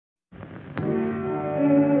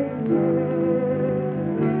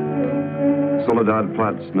Soledad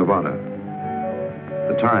Flats, Nevada.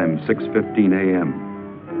 The time, 6:15 a.m.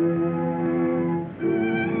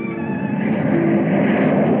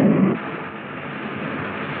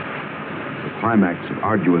 The climax of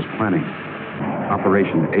arduous planning.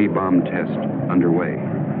 Operation A-bomb test underway.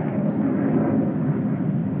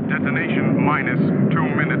 Detonation minus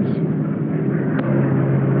 2 minutes.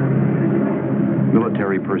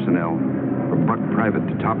 Military personnel, from buck private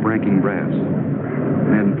to top-ranking brass.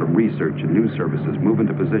 Men from research and news services move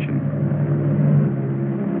into position.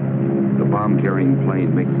 The bomb-carrying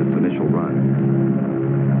plane makes its initial run.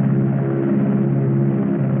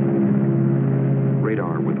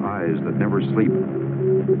 Radar with eyes that never sleep.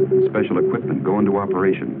 Special equipment go into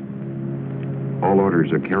operation. All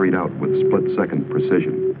orders are carried out with split-second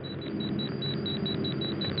precision.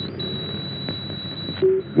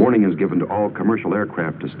 Warning is given to all commercial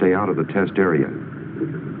aircraft to stay out of the test area.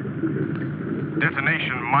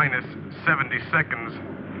 Detonation minus 70 seconds.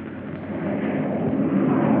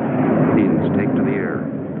 Planes take to the air,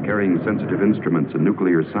 carrying sensitive instruments and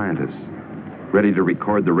nuclear scientists, ready to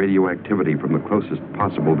record the radioactivity from the closest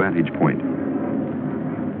possible vantage point.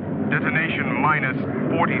 Detonation minus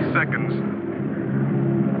 40 seconds.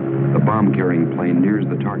 The bomb-carrying plane nears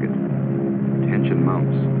the target. Tension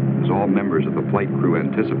mounts as all members of the flight crew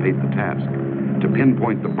anticipate the task to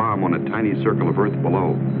pinpoint the bomb on a tiny circle of Earth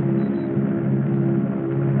below.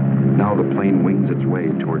 Now the plane wings its way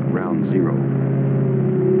toward ground zero.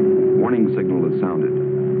 Warning signal is sounded.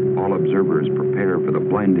 All observers prepare for the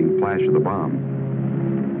blinding flash of the bomb.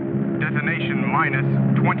 Detonation minus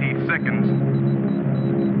 20 seconds.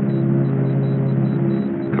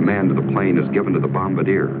 Command of the plane is given to the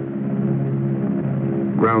bombardier.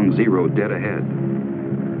 Ground zero dead ahead.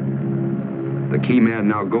 The key man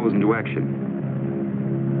now goes into action.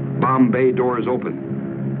 Bomb bay doors open.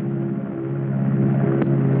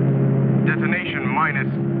 Detonation minus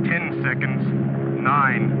 10 seconds.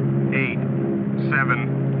 9, 8, 7,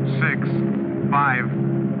 6, 5,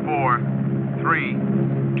 4, 3, 2,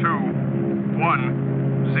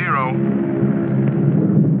 1, 0.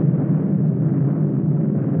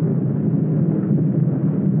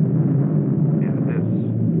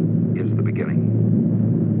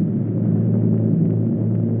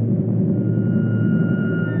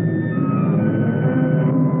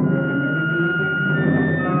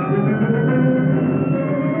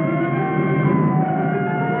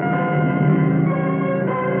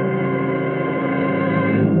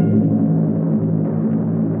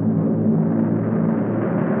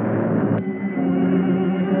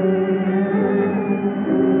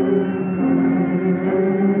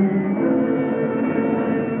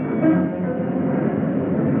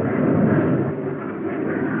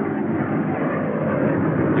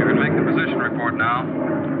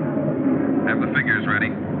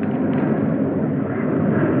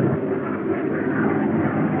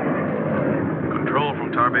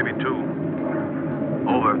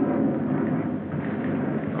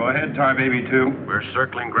 Baby 2. We're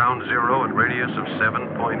circling ground zero at radius of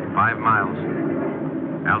 7.5 miles.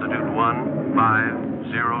 Altitude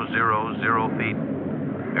 15,000 feet.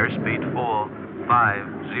 Airspeed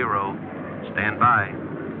 450. Stand by.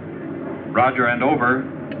 Roger and over.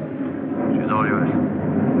 She's all yours.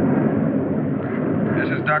 This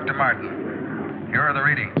is Dr. Martin. Here are the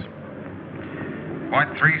readings.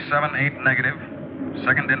 0.378 negative.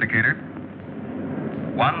 Second indicator.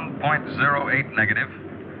 1.08 negative.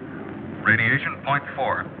 Radiation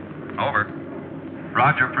 0.4. Over.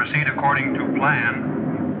 Roger, proceed according to plan.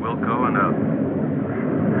 Wilco and up.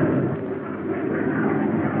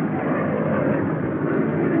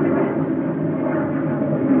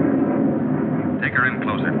 Take her in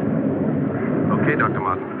closer. Okay, Dr.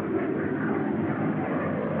 Martin.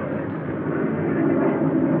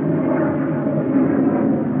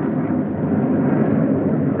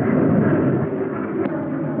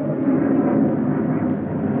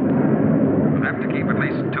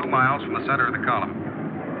 From the center of the column.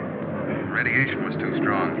 Radiation was too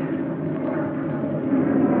strong.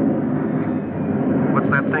 What's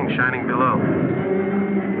that thing shining below?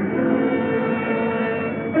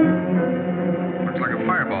 Looks like a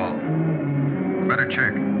fireball. Better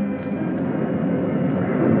check.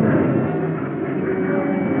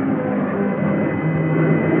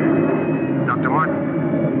 Dr. Martin.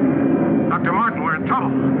 Dr. Martin, we're in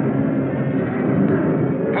trouble.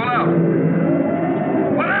 Pull out!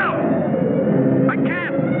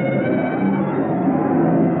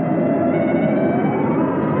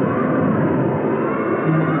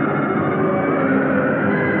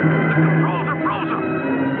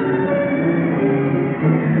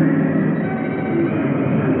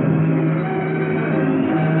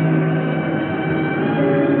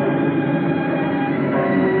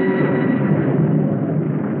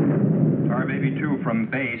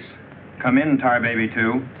 Come in, Tar Baby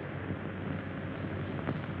 2.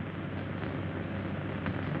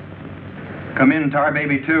 Come in, Tar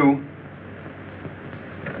Baby 2.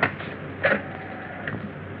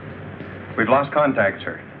 We've lost contact,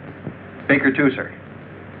 sir. Baker 2, sir.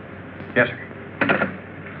 Yes, sir.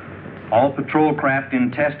 All patrol craft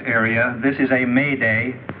in test area. This is a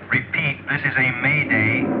Mayday. Repeat, this is a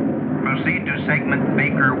Mayday. Proceed to segment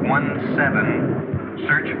Baker 17.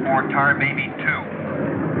 Search for Tar Baby 2.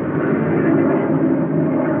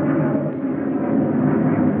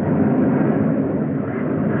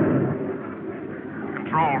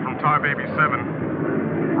 Control from Tar Baby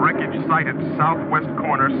 7. Wreckage sighted southwest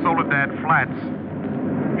corner, Soledad Flats.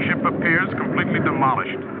 Ship appears completely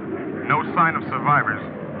demolished. No sign of survivors.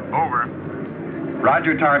 Over.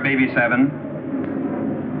 Roger, Tar Baby 7.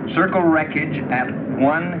 Circle wreckage at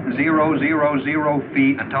 1000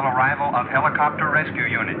 feet until arrival of helicopter rescue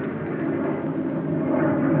unit.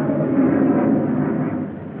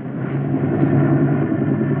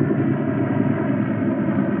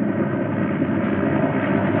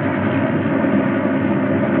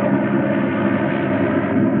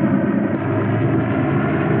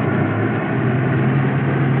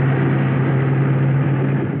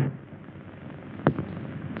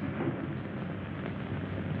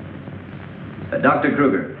 Dr.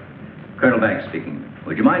 Kruger, Colonel Banks speaking.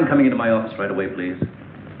 Would you mind coming into my office right away, please?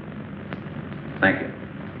 Thank you.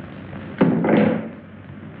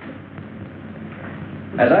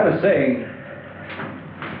 As I was saying,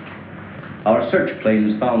 our search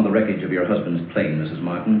planes found the wreckage of your husband's plane, Mrs.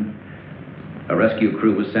 Martin. A rescue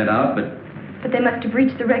crew was sent out, but... But they must have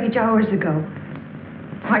reached the wreckage hours ago.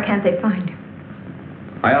 Why can't they find him?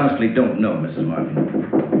 I honestly don't know, Mrs.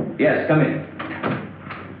 Martin. Yes, come in.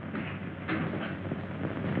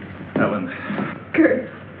 Helen. Kurt.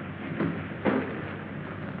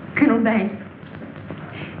 Colonel Banks.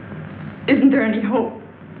 Isn't there any hope?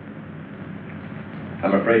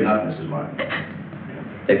 I'm afraid not, Mrs. Martin.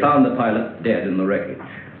 They found the pilot dead in the wreckage.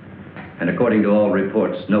 And according to all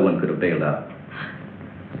reports, no one could have bailed out.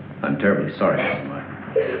 I'm terribly sorry, Mrs. Martin.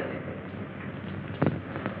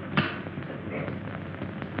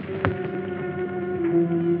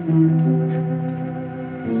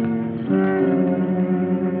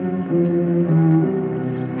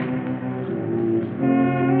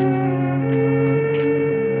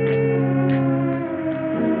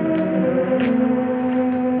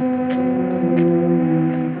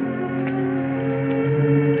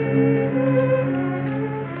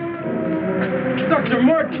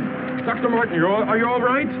 Are you all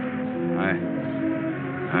right? I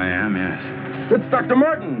am, yes. It's Dr.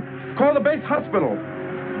 Martin. Call the base hospital.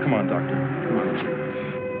 Come on, Doctor. Come on.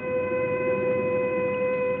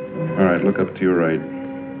 All right, look up to your right.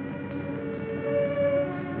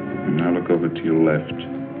 And now look over to your left.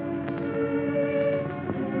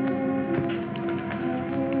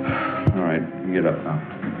 All right, you get up now.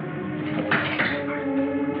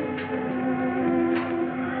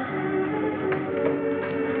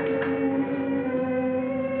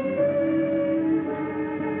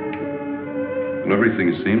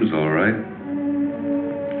 Everything seems all right.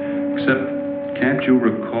 Except, can't you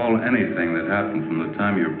recall anything that happened from the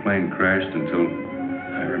time your plane crashed until...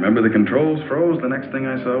 I remember the controls froze. The next thing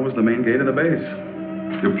I saw was the main gate of the base.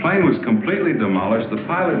 Your plane was completely demolished, the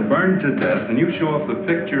pilot burned to death, and you show off the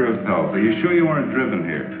picture of health. Are you sure you weren't driven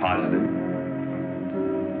here? Positive.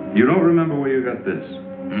 You don't remember where you got this?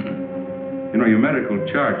 Mm-mm. You know, your medical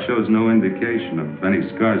chart shows no indication of any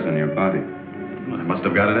scars on your body. Well, I must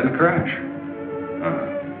have got it in a crash.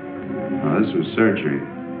 Now, this was surgery. A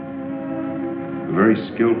very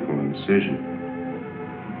skillful incision.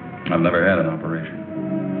 I've never had an operation.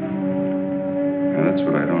 Now, that's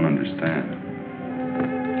what I don't understand.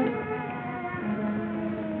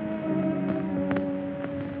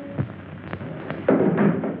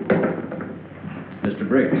 Mr.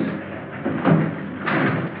 Briggs.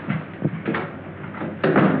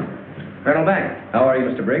 Colonel Banks. How are you,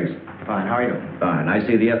 Mr. Briggs? Fine, how are you? Fine. I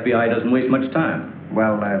see the FBI doesn't waste much time.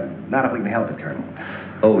 Well, not if we can help it, Colonel.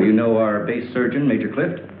 Oh, you know our base surgeon, Major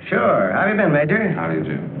Clift? Sure. How have you been, Major? How do you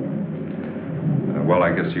do? Well,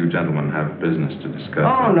 I guess you gentlemen have business to discuss.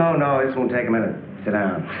 Oh, no. This won't take a minute. Sit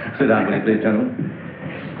down. Sit down, will you please, gentlemen.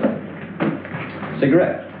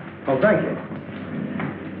 Cigarette. Oh, thank you.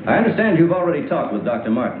 I understand you've already talked with Dr.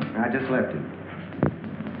 Martin. I just left him.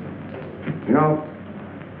 You know,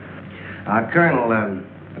 Colonel,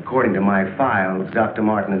 according to my files, Dr.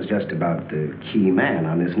 Martin is just about the key man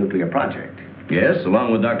on this nuclear project. Yes,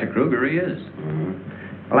 along with Dr. Kruger, he is. Mm-hmm.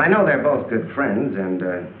 Well, I know they're both good friends, and,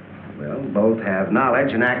 both have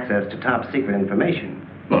knowledge and access to top-secret information.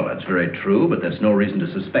 Well, that's very true, but that's no reason to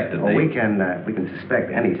suspect that Oh, we can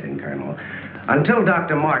suspect anything, Colonel. Until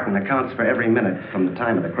Dr. Martin accounts for every minute from the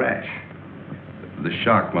time of the crash. The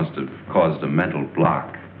shock must have caused a mental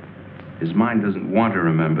block. His mind doesn't want to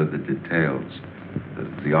remember the details.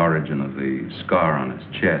 The origin of the scar on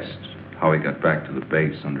his chest, how he got back to the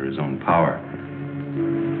base under his own power.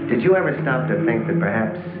 Did you ever stop to think that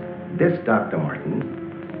perhaps this Dr.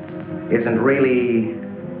 Martin isn't really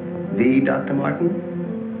the Dr. Martin?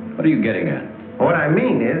 What are you getting at? What I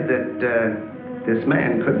mean is that this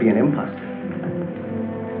man could be an imposter.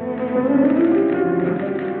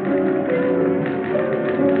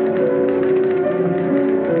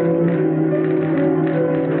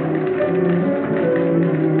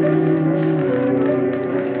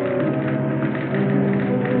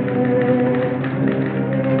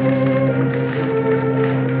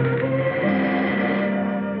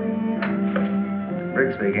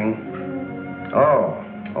 Briggs speaking.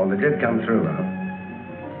 Oh, they did come through, huh?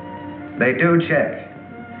 They do check.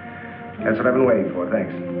 That's what I've been waiting for,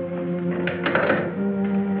 thanks.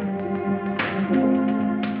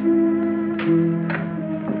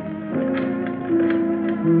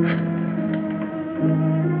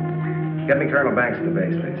 Get me Colonel Banks at the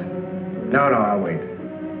base, please. No, I'll wait.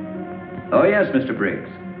 Oh, yes, Mr. Briggs.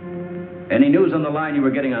 Any news on the line you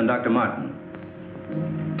were getting on Dr. Martin?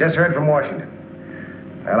 Just heard from Washington.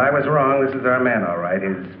 Well, I was wrong. This is our man, all right.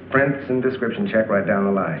 His prints and description check right down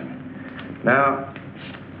the line. Now,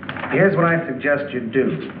 here's what I suggest you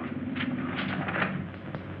do.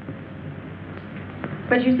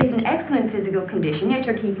 But you say he's in excellent physical condition, yet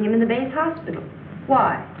you're keeping him in the base hospital.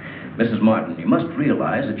 Why? Mrs. Martin, you must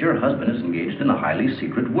realize that your husband is engaged in a highly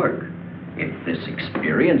secret work. If this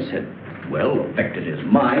experience had, well, affected his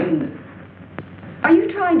mind... Are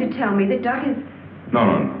you trying to tell me that Doc is...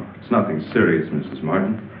 No. It's nothing serious, Mrs.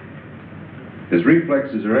 Martin. His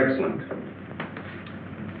reflexes are excellent.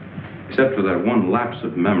 Except for that one lapse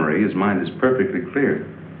of memory, his mind is perfectly clear.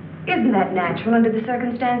 Isn't that natural under the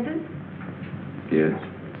circumstances? Yes.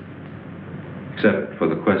 Except for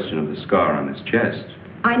the question of the scar on his chest.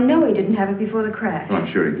 I know he didn't have it before the crash. Well,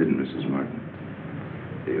 I'm sure he didn't, Mrs. Martin.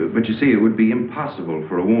 But you see, it would be impossible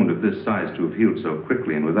for a wound of this size to have healed so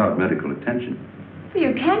quickly and without medical attention. Well,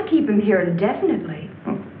 you can't keep him here indefinitely.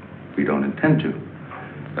 Well, we don't intend to.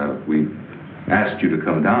 We've asked you to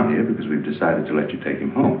come down here because we've decided to let you take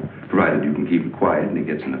him home, provided you can keep him quiet and he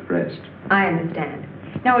gets enough rest. I understand.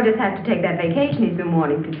 Now we'll just have to take that vacation he's been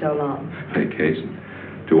wanting for so long. Vacation?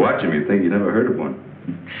 To watch him, you'd think you never heard of one.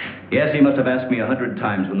 Yes, he must have asked me 100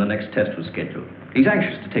 times when the next test was scheduled. He's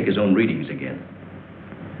anxious to take his own readings again.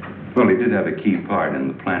 Well, he did have a key part in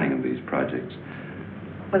the planning of these projects.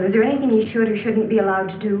 Well, is there anything he should or shouldn't be allowed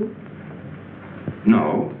to do?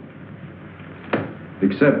 No.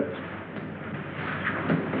 Except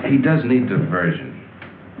he does need diversion.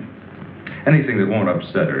 Anything that won't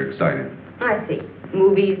upset or excite him. I see.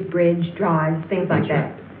 Movies, bridge, drives, things like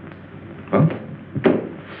that. Well,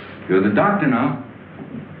 you're the doctor now.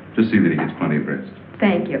 Just see that he gets plenty of rest.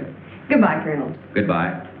 Thank you. Goodbye, Colonel.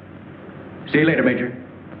 Goodbye. See you later, Major.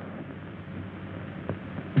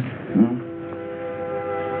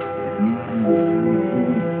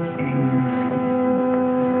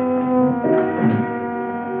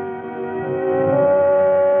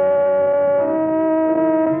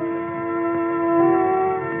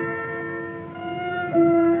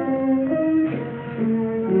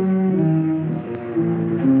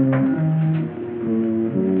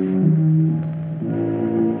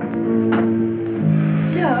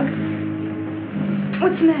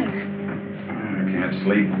 What's the matter? I can't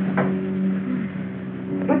sleep.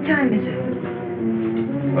 What time is it?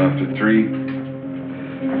 After 3. I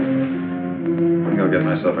think I'll get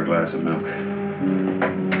myself a glass of milk.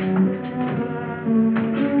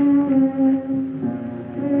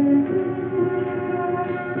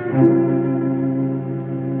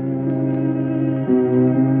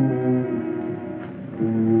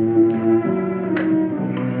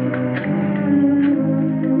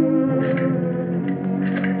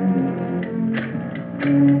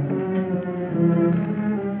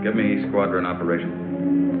 Give me squadron operation.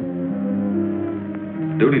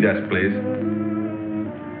 Duty desk, please.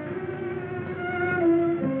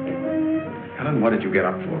 Helen, what did you get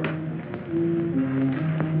up for?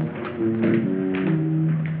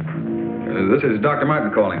 This is Dr.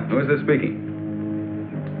 Martin calling. Who is this speaking?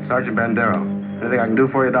 Sergeant Bandero. Anything I can do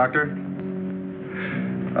for you, Doctor?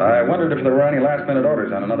 I wondered if there were any last-minute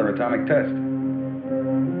orders on another atomic test.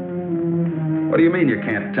 What do you mean you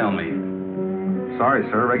can't tell me? Sorry,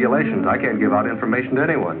 sir. Regulations. I can't give out information to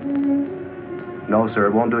anyone. No, sir.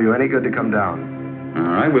 It won't do you any good to come down. All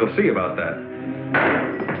right, we'll see about that.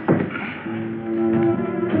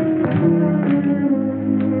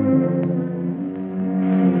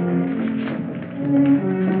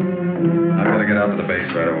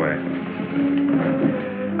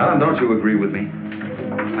 Alan, don't you agree with me?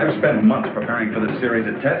 I've spent months preparing for this series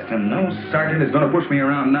of tests, and no sergeant is going to push me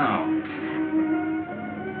around now.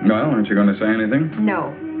 Well, aren't you going to say anything? No.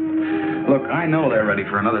 Look, I know they're ready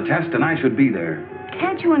for another test, and I should be there.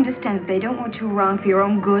 Can't you understand that they don't want you around for your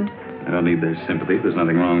own good? I don't need their sympathy. There's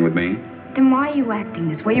nothing wrong with me. Then why are you acting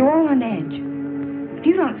this way? You're all on edge. If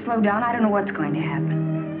you don't slow down, I don't know what's going to happen.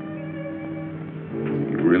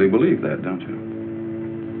 You really believe that, don't you?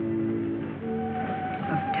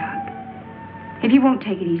 Look, Doc, if you won't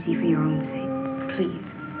take it easy for your own sake,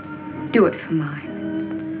 please, do it for mine.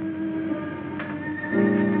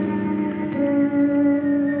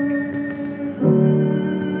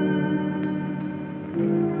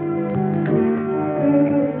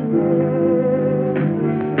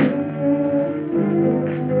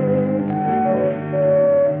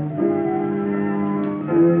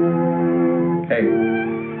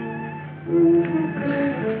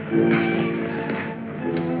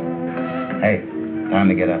 Time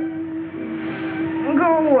to get up.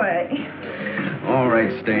 Go away. All right,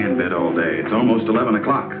 stay in bed all day. It's almost 11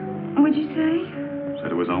 o'clock. What'd you say?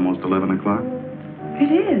 Said it was almost 11 o'clock.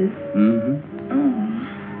 It is? Mm-hmm.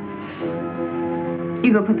 Oh.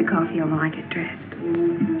 You go put the coffee on while I get dressed.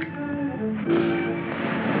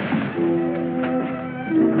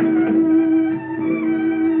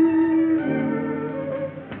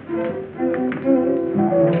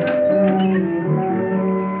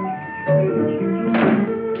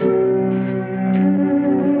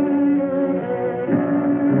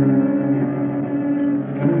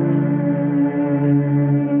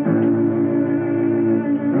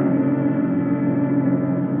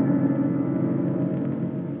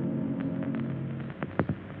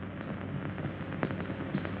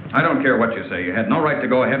 I don't care what you say. You had no right to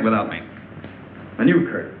go ahead without me. And you,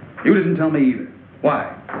 Kurt, you didn't tell me either.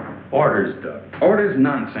 Why? Orders, Doug. Orders?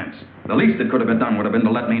 Nonsense. The least that could have been done would have been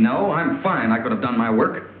to let me know. I'm fine. I could have done my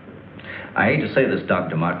work. I hate to say this,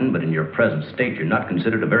 Dr. Martin, but in your present state, you're not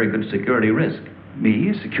considered a very good security risk. Me?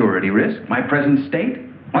 A security risk? My present state?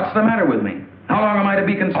 What's the matter with me? How long am I to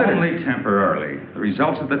be considered? Only temporarily. The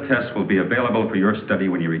results of the test will be available for your study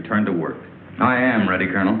when you return to work. I am ready,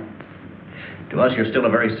 Colonel. To us, you're still a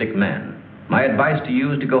very sick man. My advice to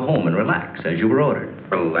you is to go home and relax, as you were ordered.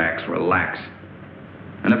 Relax, relax.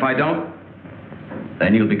 And if I don't?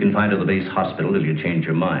 Then you'll be confined to the base hospital till you change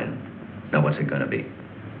your mind. Now, what's it going to be?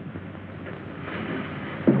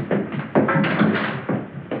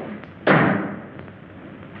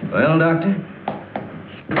 Well, Doctor?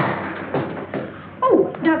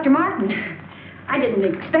 Oh, Dr. Martin. I didn't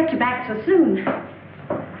expect you back so soon.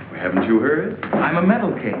 Haven't you heard? I'm a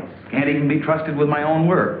mental case. Can't even be trusted with my own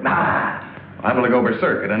work. Liable to go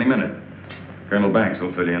berserk at any minute. Colonel Banks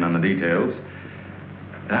will fill you in on the details.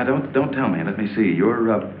 Don't tell me. Let me see.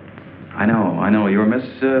 You're, I know. You're Miss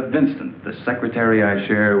Vincent, the secretary I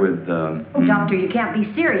share with, Oh, Doctor, you can't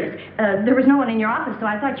be serious. There was no one in your office, so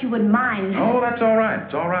I thought you wouldn't mind. Oh, that's all right.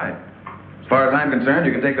 It's all right. As far as I'm concerned,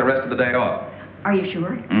 you can take the rest of the day off. Are you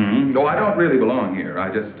sure? Mm-hmm. Oh, I don't really belong here.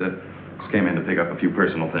 I just came in to pick up a few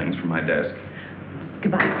personal things from my desk.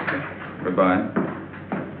 Goodbye. Goodbye.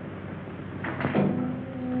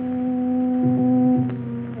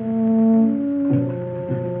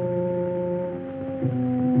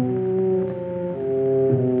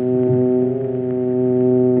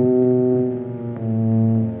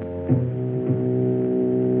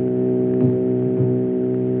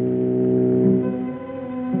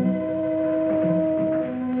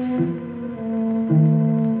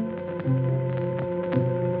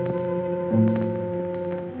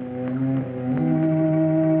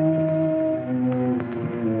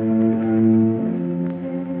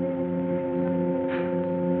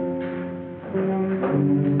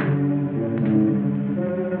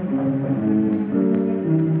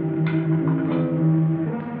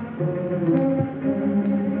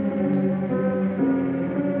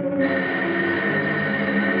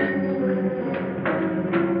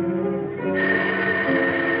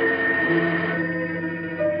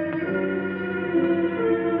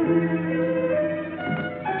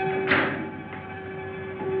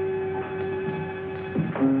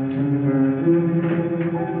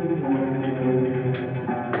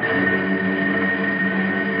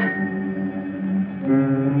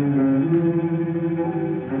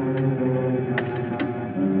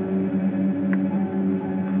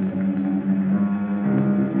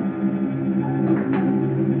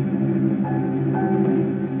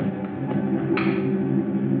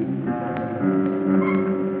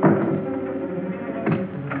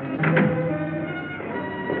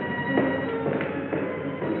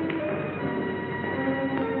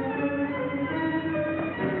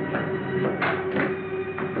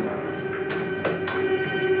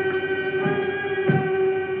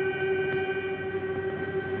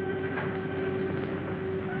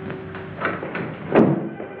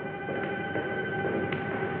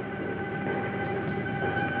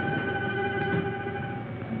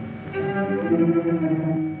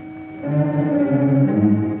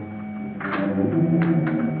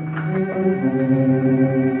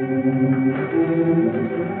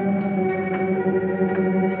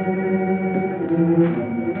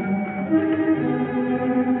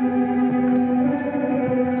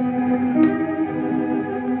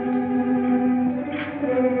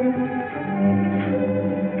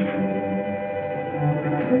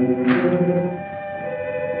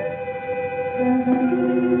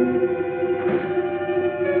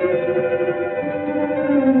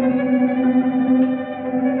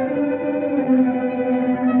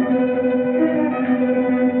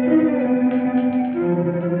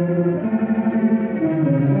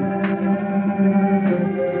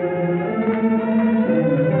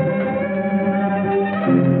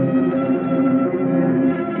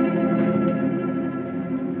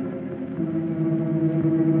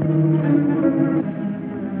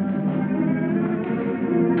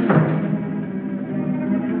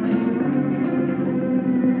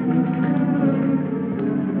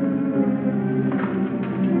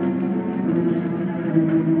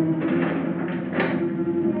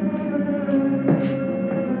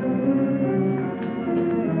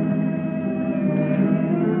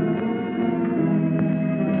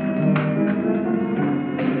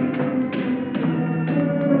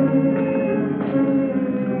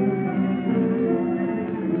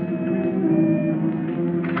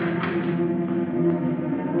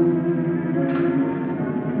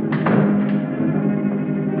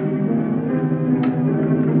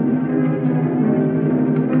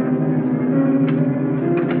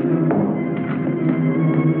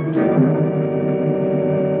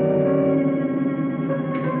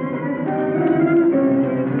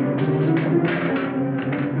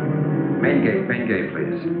 Main gate,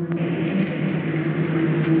 please.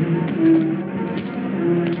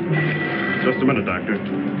 Just a minute, Doctor.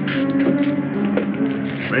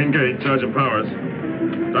 Main gate, Sergeant Powers.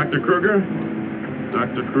 Dr. Kruger?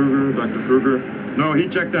 Dr. Kruger. No, he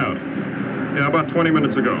checked out. Yeah, about 20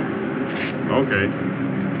 minutes ago. Okay.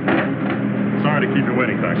 Sorry to keep you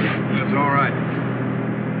waiting, Doctor. That's all right.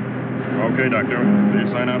 Okay, Doctor. Will you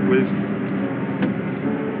sign out, please?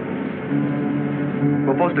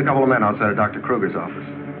 We'll post a couple of men outside of Dr. Kruger's office.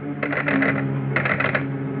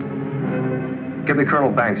 Give me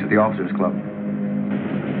Colonel Banks at the Officers Club.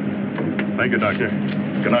 Thank you, Doctor.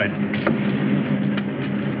 Good night.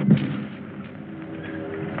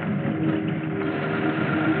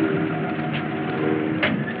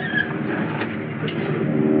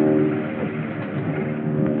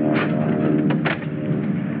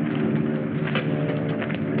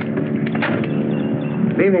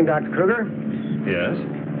 Good evening, Dr. Kruger. Yes?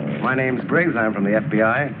 My name's Briggs. I'm from the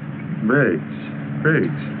FBI. Briggs.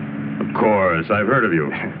 Of course, I've heard of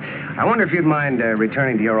you. I wonder if you'd mind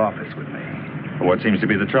returning to your office with me. What seems to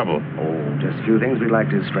be the trouble? Oh, just a few things we'd like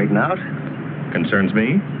to straighten out. Concerns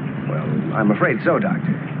me? Well, I'm afraid so,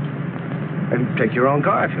 Doctor. Take your own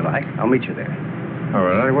car if you like. I'll meet you there. All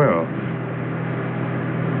right, I will.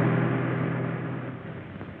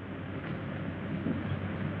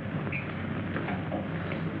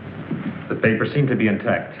 The papers seem to be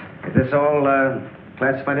intact. Is this all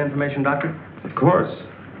classified information, Doctor? Of course.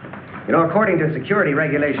 You know, according to security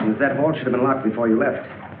regulations, that vault should have been locked before you left.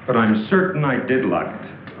 But I'm certain I did lock it.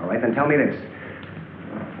 All right, then tell me this.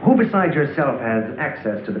 Who besides yourself has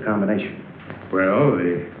access to the combination? Well,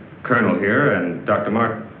 the colonel here and Dr.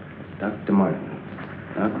 Martin. Dr. Martin.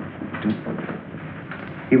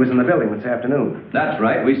 He was in the building this afternoon. That's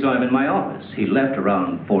right. We saw him in my office. He left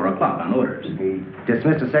around 4 o'clock on orders. He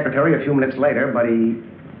dismissed his secretary a few minutes later, but he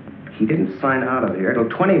didn't sign out of here till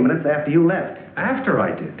 20 minutes after you left. After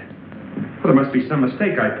I did? Well, there must be some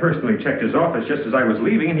mistake. I personally checked his office just as I was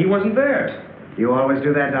leaving, and he wasn't there. You always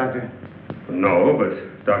do that, Doctor? No,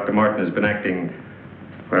 but Dr. Martin has been acting,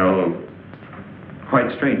 well,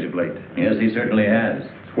 quite strange of late. Yes, he certainly has.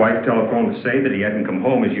 His wife telephoned to say that he hadn't come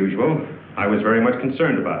home as usual. I was very much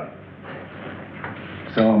concerned about it.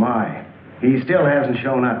 So am I. He still hasn't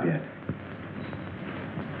shown up yet.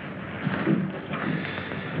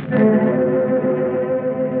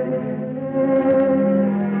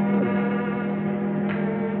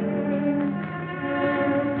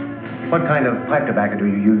 What kind of pipe tobacco do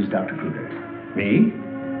you use, Dr. Kruger? Me?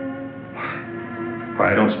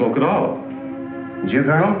 Why, I don't smoke at all. Did you,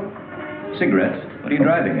 Colonel? Cigarettes? What are you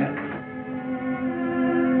driving at?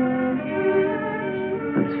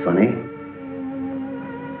 That's funny.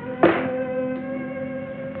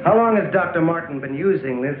 How long has Dr. Martin been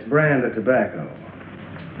using this brand of tobacco?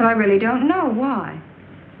 But I really don't know. Why?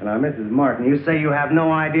 Now, Mrs. Martin, you say you have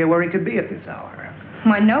no idea where he could be at this hour.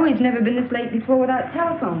 Well, I know he's never been this late before without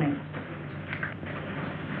telephoning.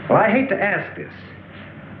 Well, I hate to ask this,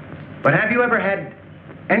 but have you ever had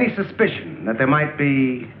any suspicion that there might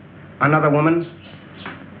be another woman?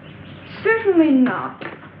 Certainly not.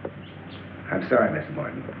 I'm sorry, Miss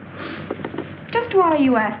Morton. Just why are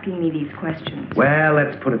you asking me these questions? Well,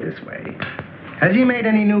 let's put it this way. Has he made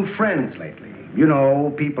any new friends lately? You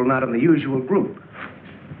know, people not in the usual group.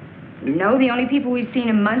 No, the only people we've seen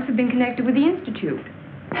in months have been connected with the Institute.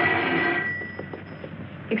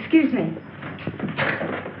 Excuse me.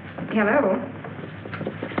 Hello?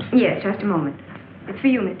 Yes, just a moment. It's for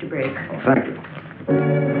you, Mr. Briggs. Oh, thank you.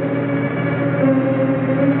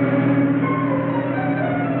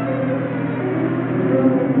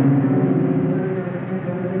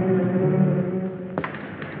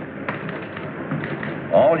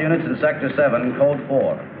 All units in Sector 7, Code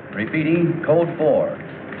 4. Repeating, Code 4.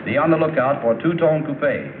 Be on the lookout for two-tone coupe.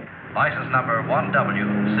 License number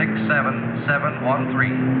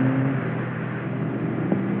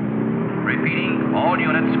 1W67713. Repeating, all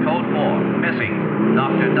units, Code 4. Missing,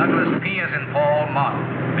 Dr. Douglas P. as in Paul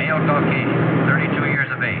Martin, male Caucasian, 32 years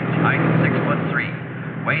of age, height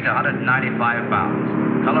 6'3", weight 195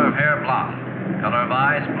 pounds, color of hair blonde, color of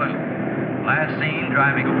eyes blue. Last seen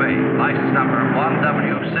driving coupe. License number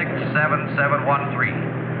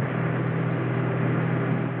 1W67713.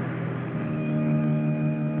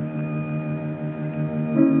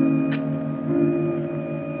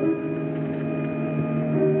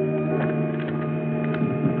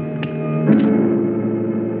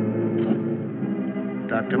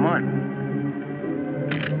 Dr. Martin.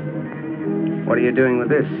 What are you doing with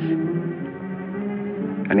this?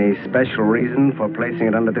 Any special reason for placing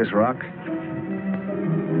it under this rock?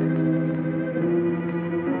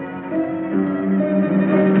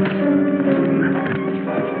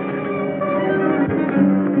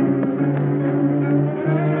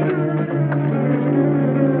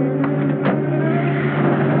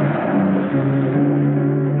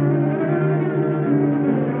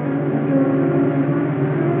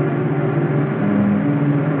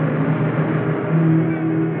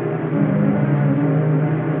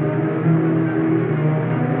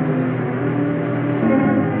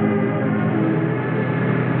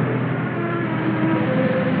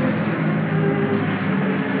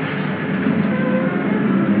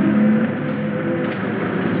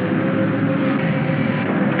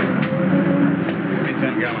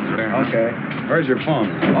 Where's your phone?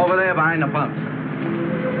 Over there behind the pump.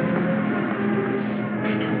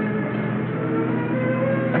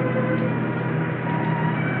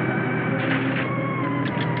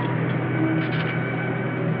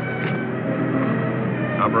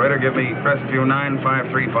 Operator, give me Crestview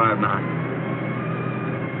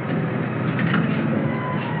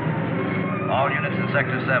 95359. All units in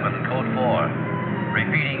Sector 7, Code 4.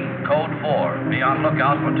 Repeating, Code 4. Be on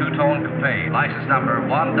lookout for two-tone coupe. License number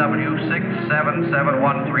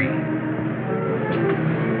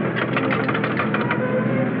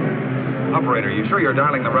 1W67713. Operator, you sure you're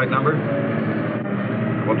dialing the right number?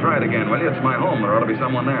 Well, try it again, will you? It's my home. There ought to be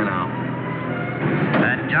someone there now.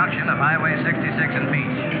 At junction of Highway 66 and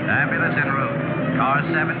Beach. Ambulance en route. Car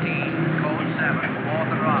 17, Code 7. 4th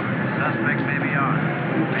and Roberts. Suspects may be armed.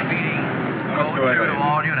 Repeating, Code 2 to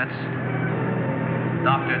all units.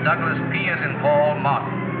 Dr. Douglas P. as in Paul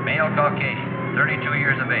Martin, male Caucasian, 32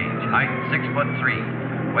 years of age, height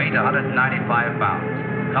 6'3", weight 195 pounds,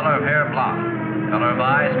 color of hair blonde, color of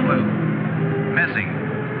eyes blue. Missing,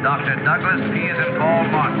 Dr. Douglas P. as in Paul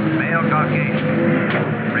Martin, male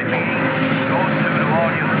Caucasian. Repeating, Code 2 to all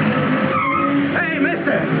units. Hey,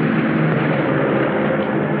 mister!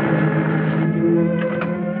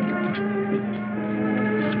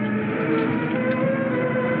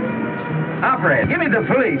 Operator, give me the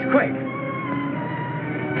police, quick.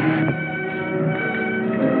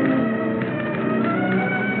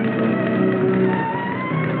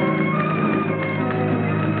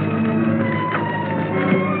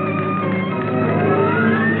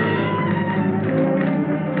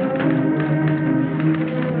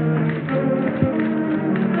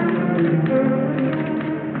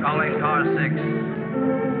 Calling car 6.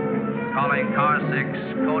 Calling car 6,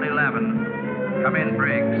 Code 11. Come in,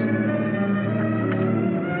 Briggs.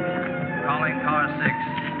 Calling car 6.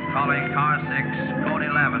 Calling car 6, Code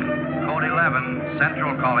 11. Code 11,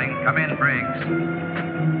 Central calling. Come in, Briggs.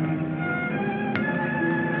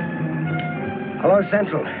 Hello,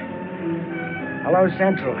 Central. Hello,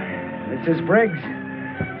 Central. This is Briggs.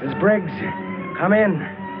 This is Briggs. Come in.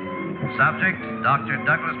 Subject, Dr.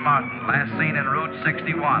 Douglas Martin, last seen en Route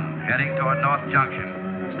 61, heading toward North Junction.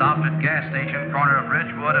 Stopped at gas station, corner of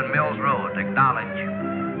Ridgewood and Mills Road. Acknowledge.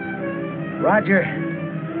 Roger.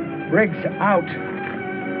 Briggs out.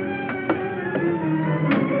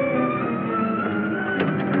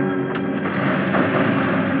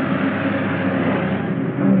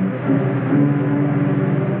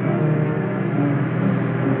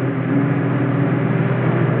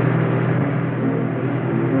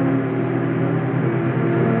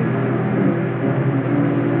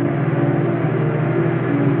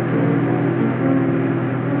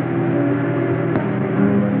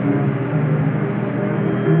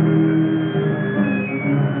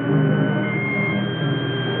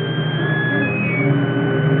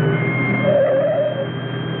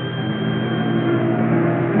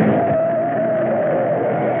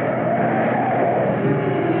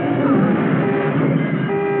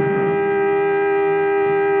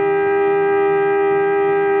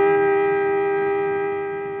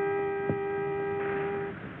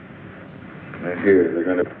 They're here. They're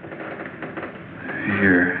going to...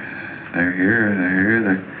 Here. They're here. They're here.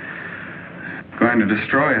 They're going to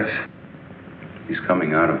destroy us. He's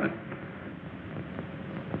coming out of it.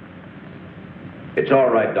 It's all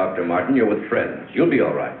right, Dr. Martin. You're with friends. You'll be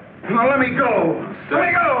all right. Now, let me go. Let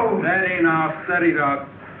me go. Steady now. Steady, Doc.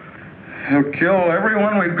 He'll kill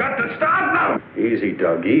everyone. We've got to stop now. Easy,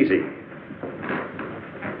 Doug. Easy.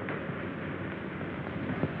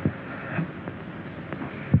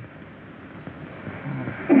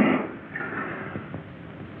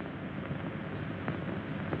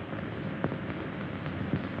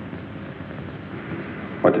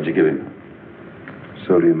 What did you give him?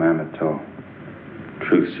 Sodium amytal.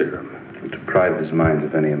 Truth serum. It'll deprive his mind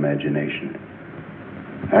of any imagination.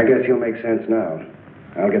 I guess he'll make sense now.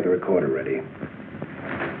 I'll get the recorder ready.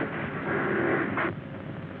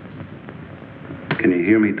 Can you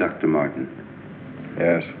hear me, Dr. Martin?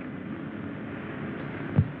 Yes.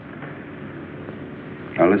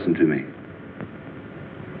 Now listen to me.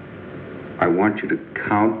 I want you to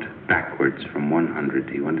count backwards from 100.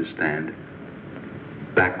 Do you understand?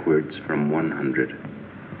 Backwards from 100.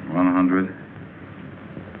 100.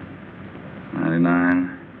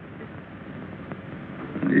 99.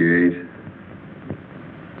 98.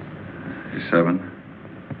 97.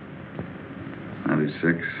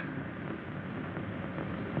 96.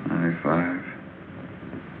 95.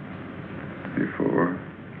 94.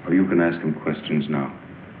 Or you can ask him questions now.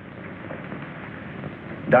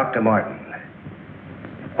 Dr. Martin,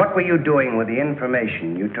 what were you doing with the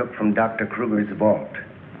information you took from Dr. Kruger's vault?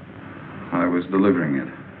 I was delivering it.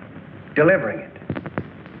 Delivering it?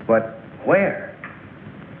 But where?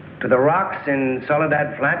 To the rocks in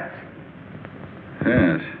Soledad Flats?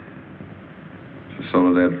 Yes. To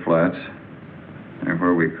Soledad Flats, and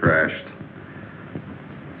where we crashed.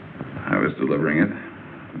 I was delivering it,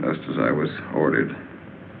 just as I was ordered.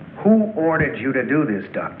 Who ordered you to do this,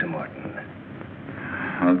 Dr. Martin?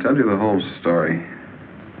 I'll tell you the whole story.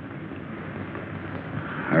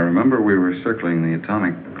 I remember we were circling the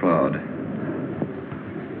atomic cloud.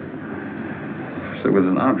 There was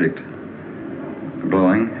an object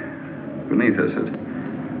glowing beneath us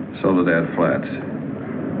at Soledad Flats.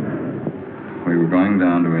 We were going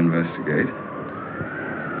down to investigate.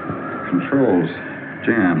 Controls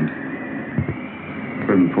jammed.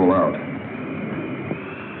 Couldn't pull out.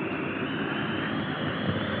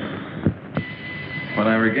 When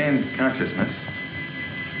I regained consciousness,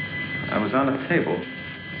 I was on a table.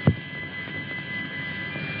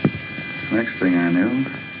 Next thing I knew,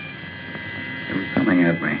 they were coming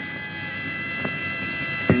at me.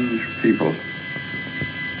 Strange people.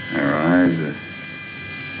 Their eyes,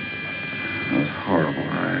 those horrible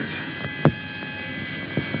eyes.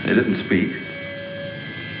 They didn't speak.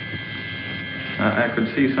 I could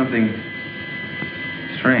see something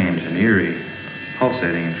strange and eerie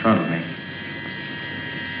pulsating in front of me.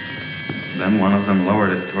 Then one of them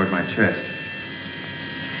lowered it toward my chest.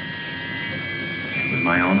 It was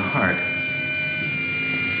my own heart.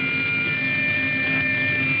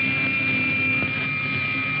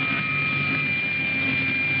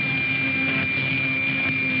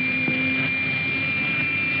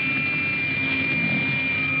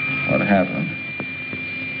 What happened?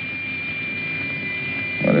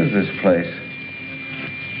 What is this place?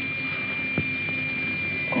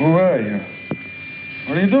 Who are you?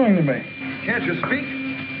 What are you doing to me? Can't you speak?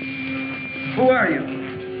 Who are you?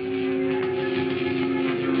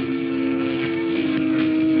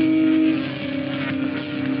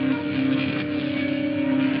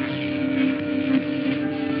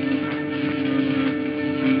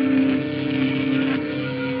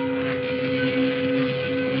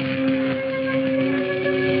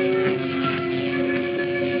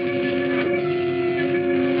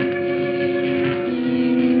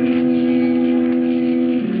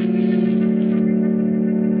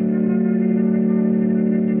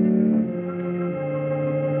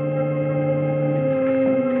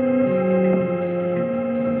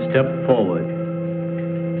 Step forward.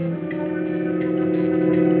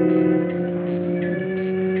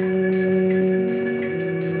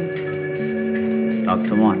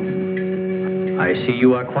 Dr. Martin, I see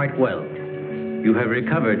you are quite well. You have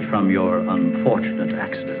recovered from your unfortunate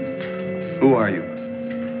accident. Who are you?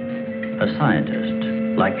 A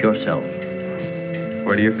scientist, like yourself.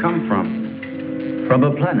 Where do you come from? From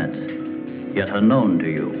a planet, yet unknown to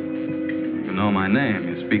you. You know my name.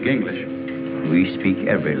 You speak English. We speak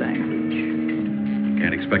every language.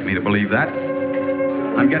 Can't expect me to believe that.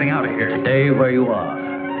 I'm getting out of here. Stay where you are.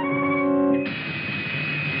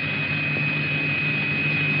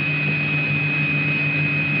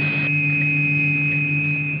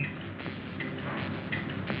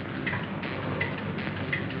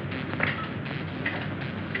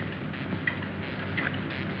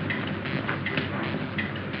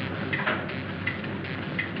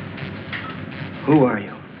 Who are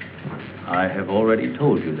you? I have already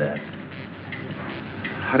told you that.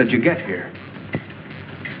 How did you get here?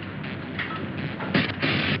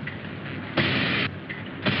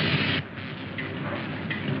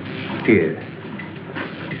 Here,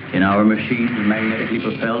 in our machines magnetically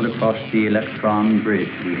propelled across the electron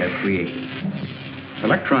bridge we have created.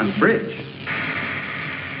 Electron bridge?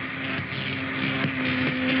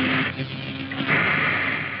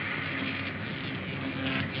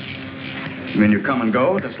 You mean you come and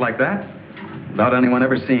go, just like that? Without anyone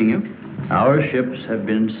ever seeing you? Our ships have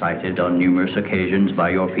been sighted on numerous occasions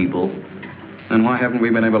by your people. Then why haven't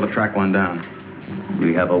we been able to track one down?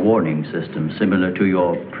 We have a warning system similar to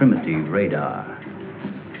your primitive radar.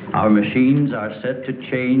 Our machines are set to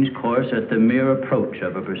change course at the mere approach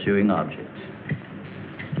of a pursuing object.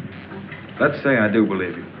 Let's say I do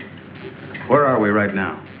believe you. Where are we right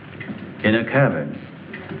now? In a cavern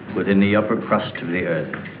within the upper crust of the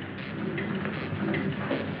Earth.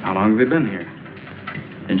 How long have you been here?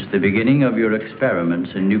 Since the beginning of your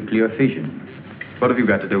experiments in nuclear fission. What have you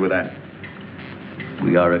got to do with that?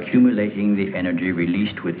 We are accumulating the energy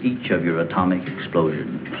released with each of your atomic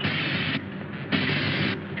explosions.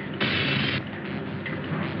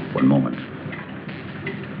 One moment.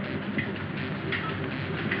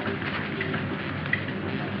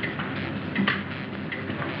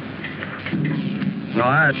 No,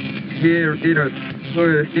 I hear eaters. No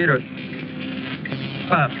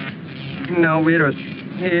eaters.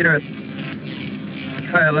 Eaters.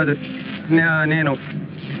 I let it. Now, Nino.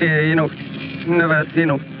 Nino. Never seen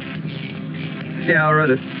yeah,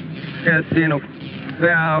 already. Casino.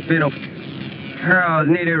 Valpino. Harold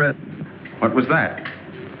needed. What was that?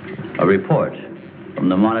 A report from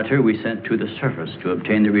the monitor we sent to the surface to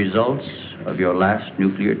obtain the results of your last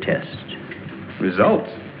nuclear test. Results?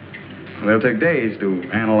 They'll take days to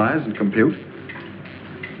analyze and compute.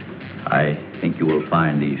 I think you will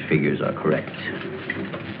find these figures are correct.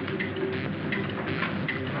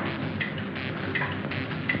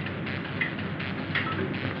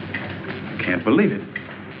 Can't believe it.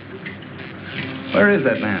 Where is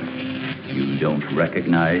that man? You don't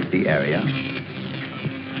recognize the area?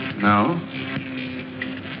 No.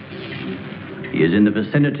 He is in the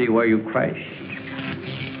vicinity where you crashed.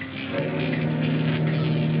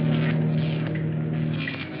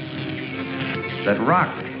 That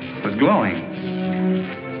rock was glowing.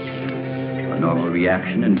 A normal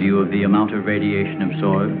reaction in view of the amount of radiation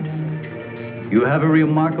absorbed. You have a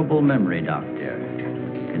remarkable memory, Doctor,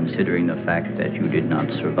 considering the fact that you did not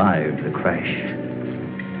survive the crash.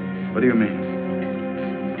 What do you mean?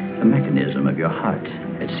 The mechanism of your heart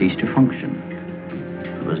had ceased to function.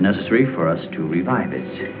 It was necessary for us to revive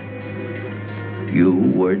it. You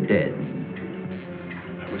were dead.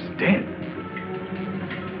 I was dead?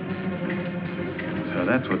 So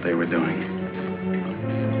that's what they were doing.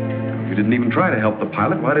 You didn't even try to help the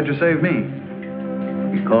pilot. Why did you save me?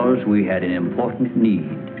 Because we had an important need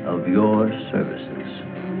of your services.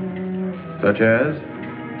 Such as?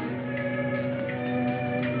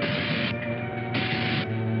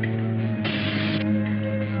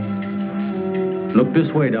 Look this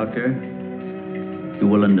way, Doctor. You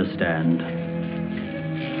will understand.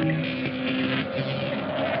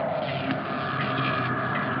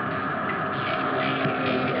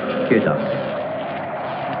 Here, Doctor.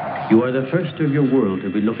 You are the first of your world to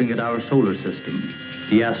be looking at our solar system,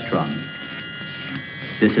 the Astron.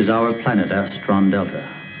 This is our planet, Astron Delta.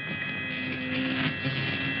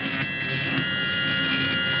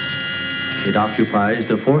 It occupies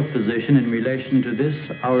the fourth position in relation to this,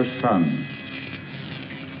 our sun.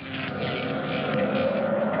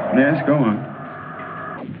 Yes, go on.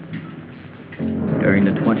 During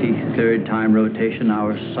the 23rd time rotation,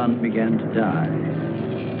 our sun began to die.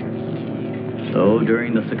 So,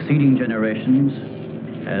 during the succeeding generations,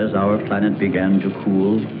 as our planet began to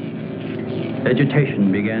cool, vegetation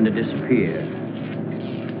began to disappear.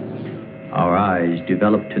 Our eyes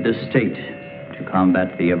developed to this state to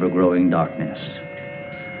combat the ever-growing darkness.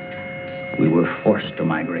 We were forced to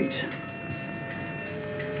migrate.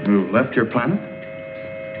 You left your planet?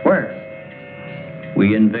 Where?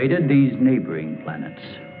 We invaded these neighboring planets.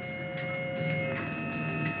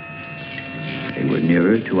 They were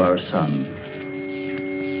nearer to our sun.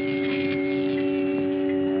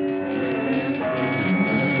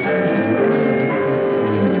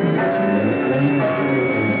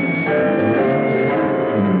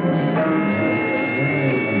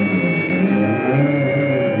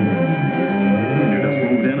 You just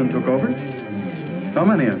moved in and took over? How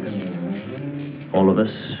many of you? All of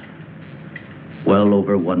us, well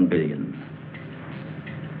over 1 billion.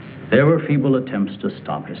 There were feeble attempts to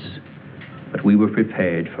stop us. But we were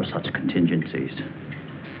prepared for such contingencies.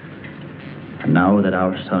 And now that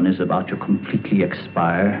our sun is about to completely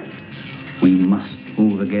expire, we must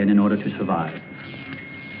move again in order to survive.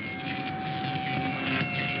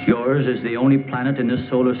 Yours is the only planet in this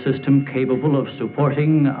solar system capable of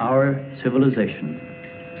supporting our civilization.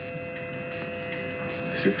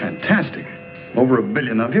 This is fantastic. Over 1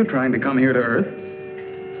 billion of you trying to come here to Earth.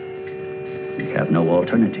 We have no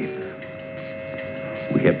alternative.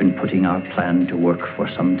 We have been putting our plan to work for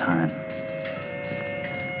some time.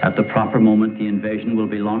 At the proper moment, the invasion will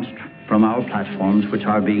be launched from our platforms, which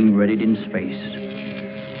are being readied in space.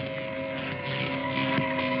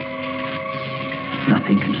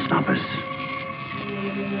 Nothing can stop us.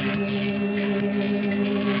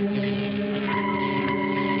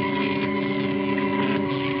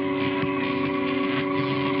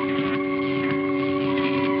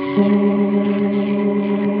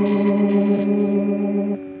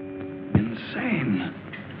 Insane.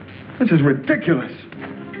 This is ridiculous.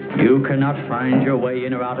 You cannot find your way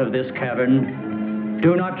in or out of this cavern.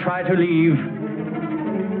 Do not try to leave.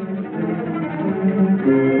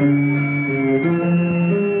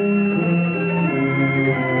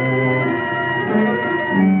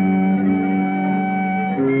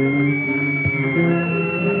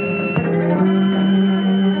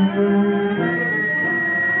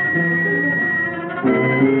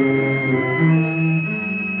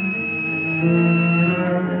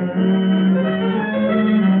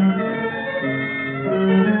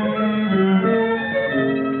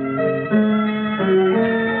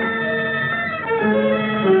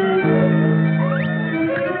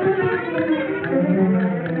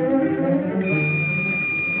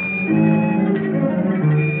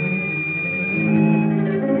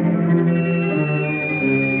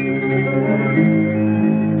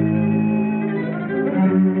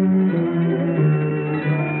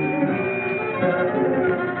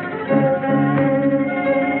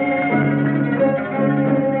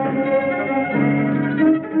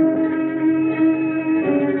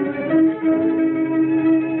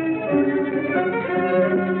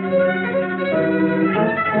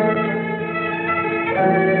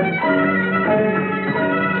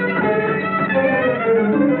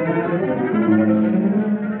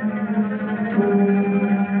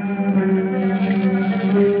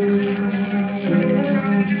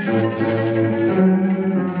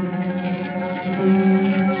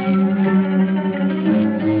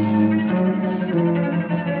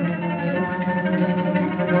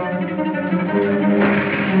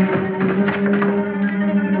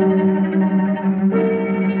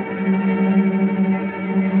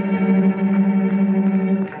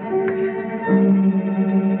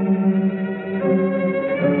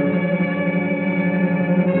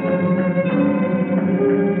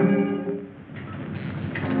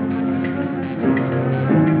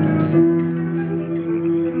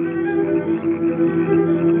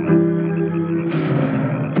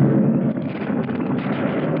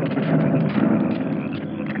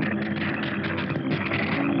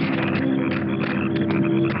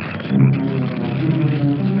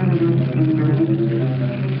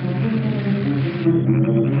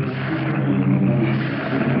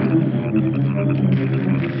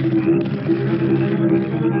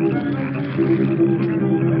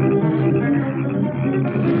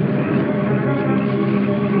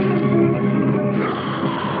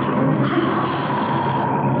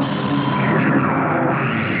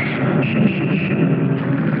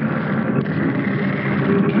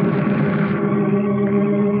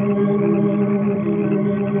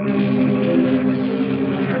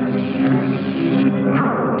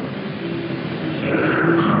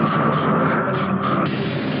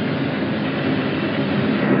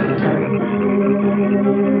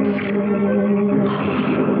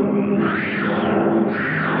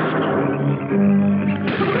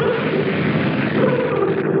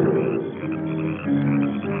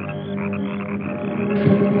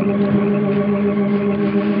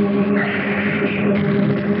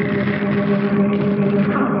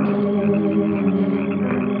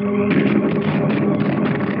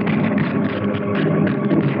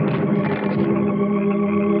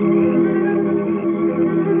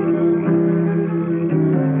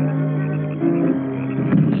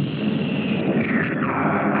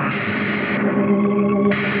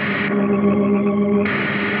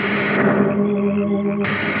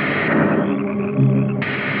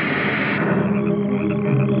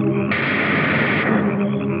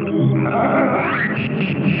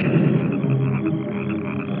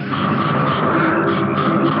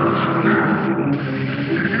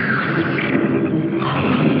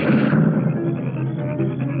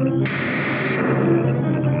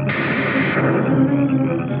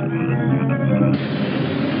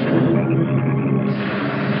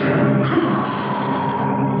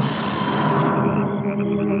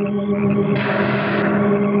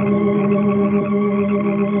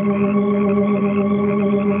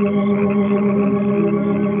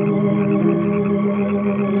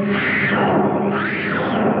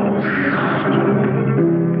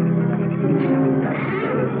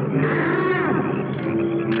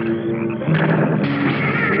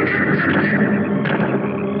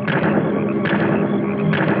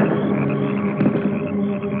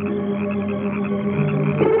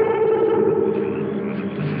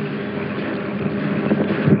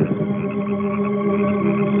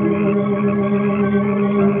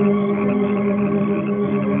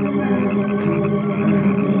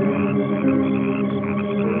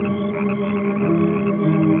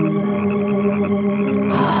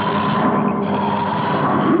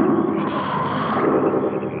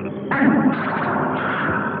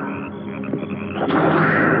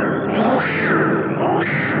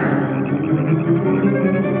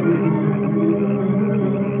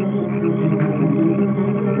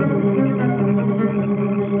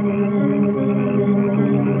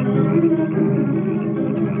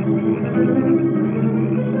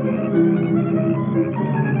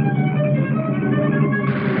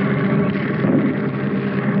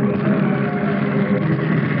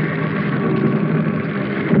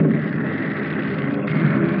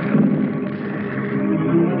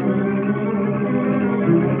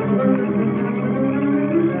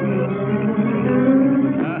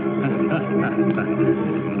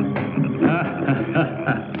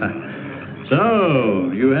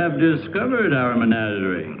 So, you have discovered our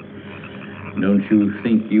menagerie. Don't you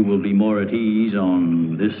think you will be more at ease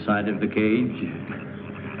on this side of the cage?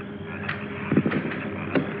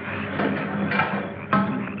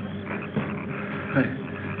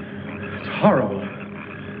 It's horrible.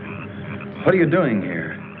 What are you doing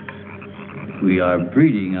here? We are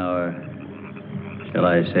breeding our, shall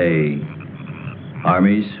I say,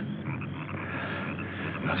 armies.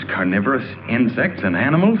 Those carnivorous insects and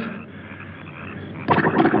animals?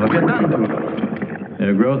 What have you done to them?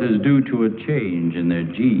 Their growth is due to a change in their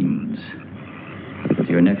genes. With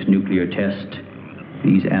your next nuclear test,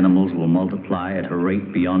 these animals will multiply at a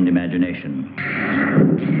rate beyond imagination.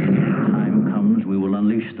 When the time comes, we will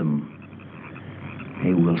unleash them.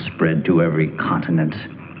 They will spread to every continent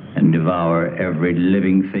and devour every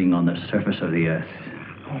living thing on the surface of the earth.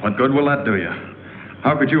 What good will that do you?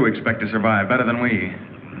 How could you expect to survive better than we?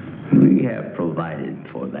 We have provided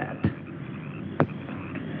for that.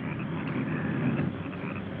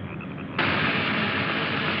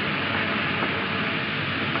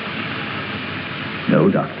 No,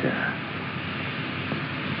 Doctor.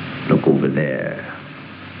 Look over there.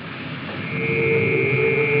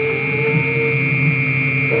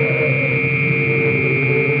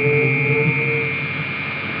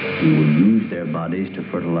 We will use their bodies to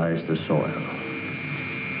fertilize the soil.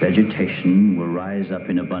 Vegetation will rise up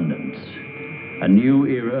in abundance. A new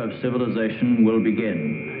era of civilization will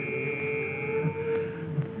begin.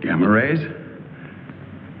 Gamma rays?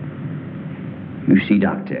 You see,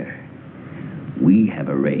 Doctor, we have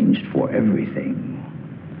arranged for everything.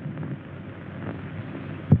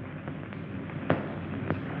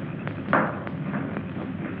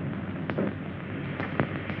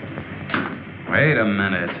 Wait a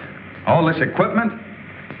minute. All this equipment?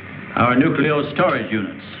 Our nuclear storage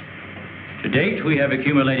units. To date, we have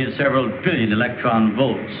accumulated several billion electron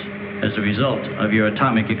volts as a result of your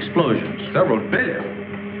atomic explosions. Several billion?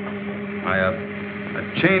 Why, a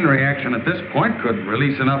chain reaction at this point could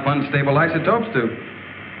release enough unstable isotopes to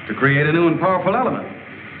create a new and powerful element.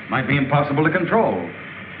 Might be impossible to control.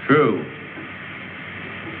 True.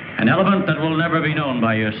 An element that will never be known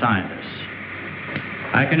by your scientists.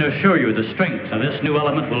 I can assure you the strength of this new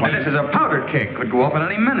element will This is a powder keg. Could go off at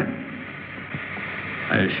any minute.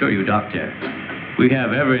 I assure you, Doctor, we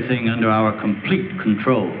have everything under our complete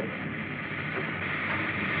control.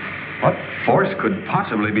 What force could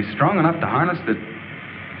possibly be strong enough to harness the...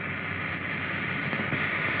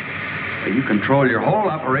 You control your whole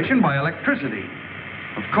operation by electricity.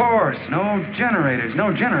 Of course, no generators.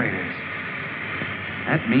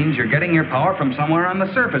 That means you're getting your power from somewhere on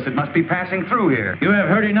the surface. It must be passing through here. You have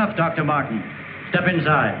heard enough, Dr. Martin. Step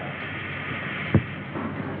inside.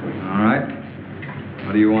 All right.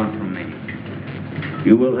 What do you want from me?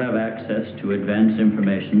 You will have access to advanced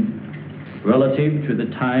information relative to the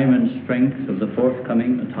time and strength of the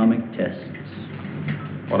forthcoming atomic tests.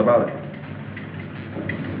 What about it?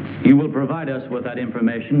 You will provide us with that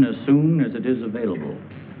information as soon as it is available.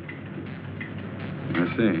 I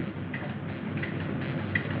see.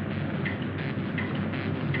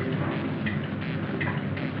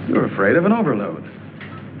 You're afraid of an overload.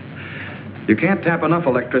 You can't tap enough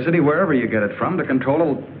electricity wherever you get it from to control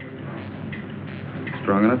a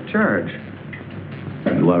strong enough charge.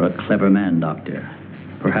 You are a clever man, Doctor.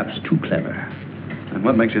 Perhaps too clever. And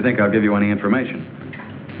what makes you think I'll give you any information?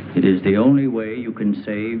 It is the only way you can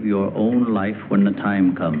save your own life when the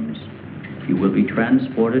time comes. You will be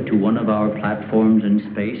transported to one of our platforms in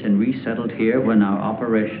space and resettled here when our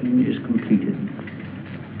operation is completed.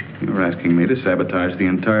 You're asking me to sabotage the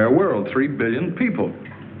entire world, 3 billion people.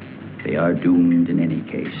 They are doomed in any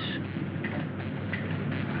case.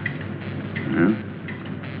 Well,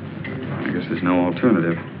 I guess there's no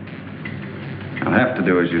alternative. I'll have to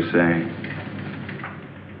do as you say.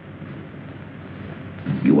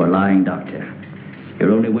 You are lying, Doctor.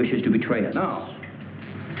 Your only wish is to betray us. No.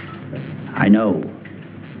 I know.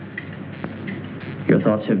 Your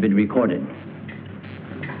thoughts have been recorded.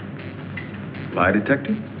 Lie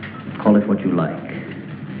detector? Call it what you like.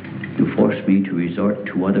 You force me to resort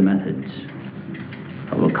to other methods.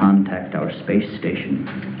 I will contact our space station.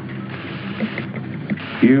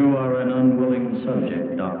 You are an unwilling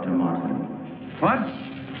subject, Dr. Martin. What?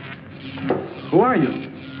 Who are you?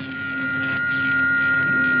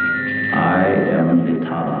 I am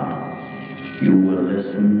Vitala. You will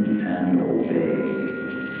listen and obey.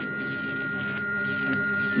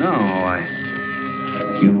 No,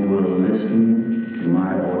 You will listen to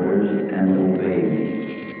my orders and obey me.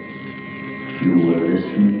 You will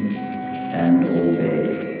listen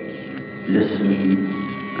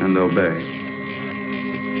Listen. And obey.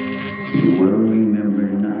 You will remember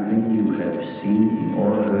nothing you have seen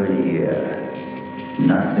or heard here.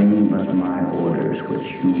 Nothing but my orders, which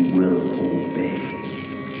you will obey.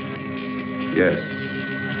 Yes.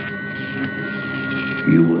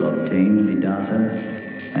 You will obtain the data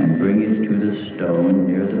and bring it to the stone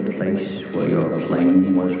near the place where your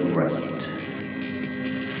plane was wrecked.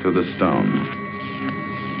 To the stone.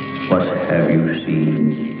 What have you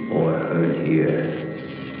seen or heard here?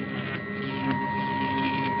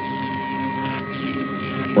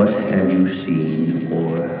 What have you seen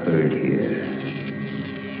or heard here?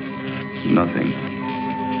 Nothing.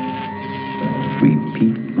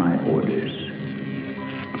 Repeat my orders.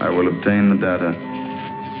 I will obtain the data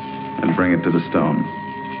and bring it to the stone.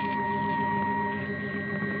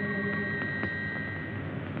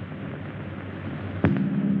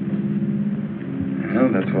 Well,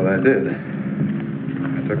 that's what I did.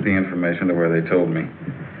 I took the information to where they told me.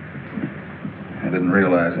 I didn't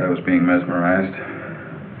realize I was being mesmerized.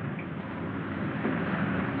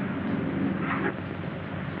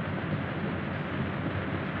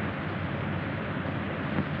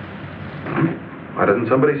 Why doesn't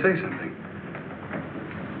somebody say something?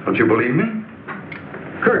 Don't you believe me?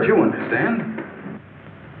 Kurt, you understand.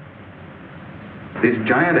 These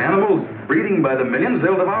giant animals breeding by the millions,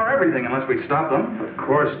 they'll devour everything unless we stop them. Of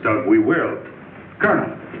course, Doug, we will.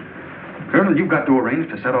 Colonel, you've got to arrange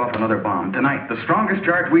to set off another bomb tonight. The strongest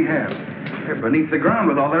charge we have. They're beneath the ground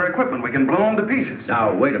with all their equipment. We can blow them to pieces.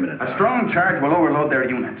 Now, wait a minute. A strong charge will overload their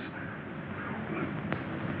units.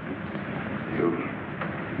 You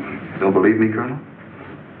don't believe me, Colonel?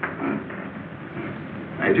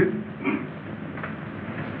 Major?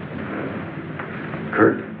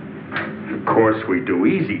 Kurt? Of course we do.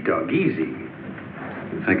 Easy, Doug, easy.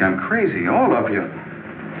 You think I'm crazy, all of you.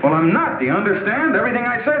 Well, I'm not. Do you understand? Everything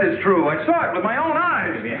I said is true. I saw it with my own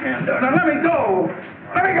eyes. Give me a hand, Doug. Now, let me go.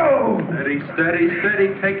 Let me go. Steady.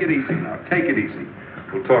 Take it easy now. Take it easy.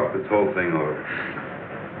 We'll talk this whole thing over.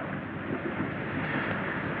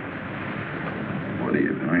 What are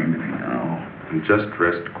you doing to me now? And just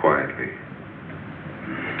rest quietly.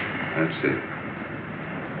 That's it.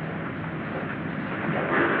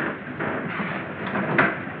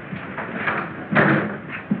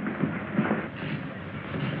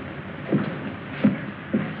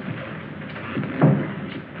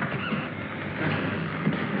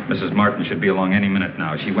 Mrs. Martin should be along any minute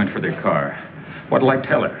now. She went for their car. What'll I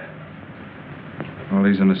tell her? Well,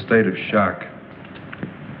 he's in a state of shock.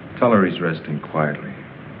 Tell her he's resting quietly.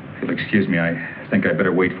 If you'll excuse me, I think I'd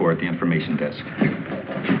better wait for her at the information desk.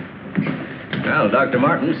 Well, Dr.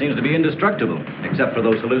 Martin seems to be indestructible, except for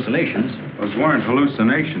those hallucinations. Those weren't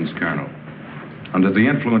hallucinations, Colonel. Under the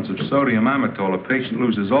influence of sodium amytal, a patient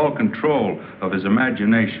loses all control of his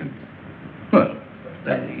imagination. Well,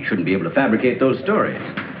 then he shouldn't be able to fabricate those stories.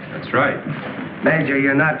 That's right. Major,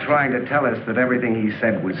 you're not trying to tell us that everything he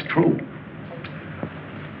said was true.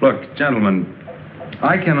 Look, gentlemen,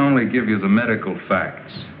 I can only give you the medical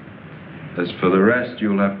facts. As for the rest,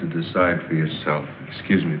 you'll have to decide for yourself.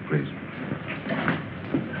 Excuse me, please.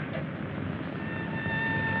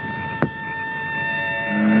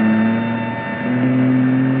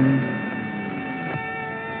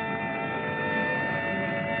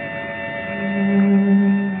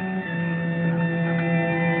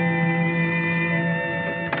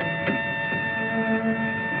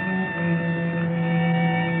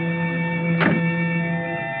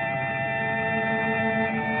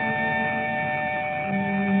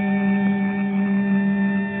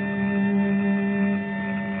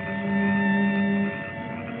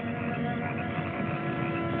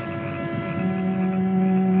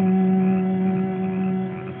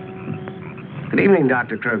 Good evening,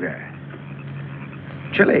 Dr. Kruger.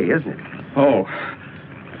 Chilly, isn't it? Oh,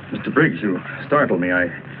 Mr. Briggs, you startled me. I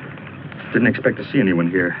didn't expect to see anyone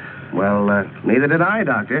here. Well, neither did I,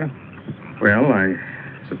 Doctor. Well, I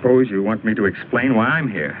suppose you want me to explain why I'm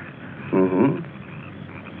here. Mm-hmm.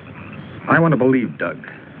 I want to believe Doug.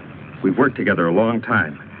 We've worked together a long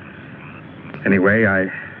time. Anyway, I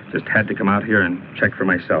just had to come out here and check for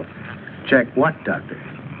myself. Check what, Doctor?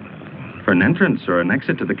 For an entrance or an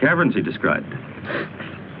exit to the caverns he described.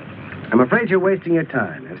 I'm afraid you're wasting your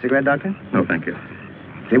time. Have a cigarette, Doctor? No, thank you.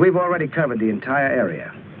 See, we've already covered the entire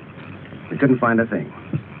area. We couldn't find a thing.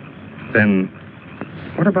 Then,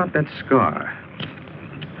 what about that scar?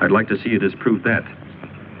 I'd like to see you disprove that.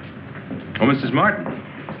 Oh, Mrs. Martin.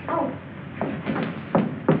 Oh.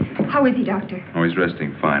 How is he, Doctor? Oh, he's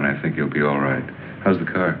resting fine. I think he'll be all right. How's the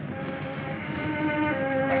car?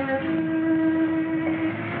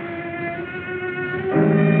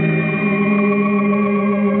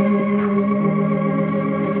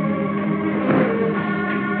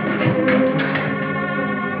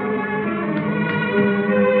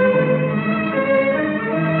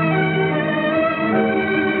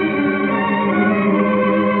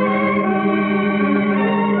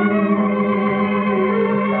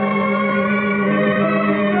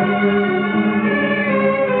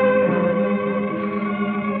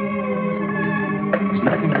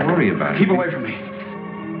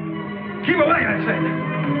 away, I said.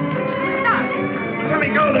 Let me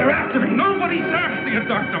go. They're after me. Nobody's after you,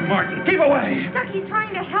 Dr. Martin. Keep away. Doc, he's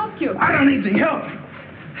trying to help you. I don't need the help.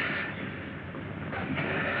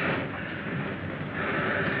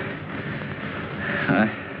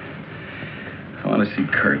 I want to see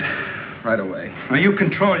Kurt right away. Now, you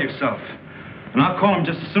control yourself. And I'll call him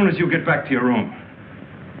just as soon as you get back to your room.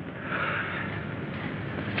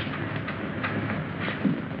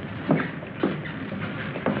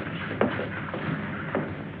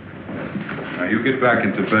 Now, you get back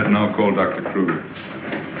into bed and I'll call Dr. Kruger.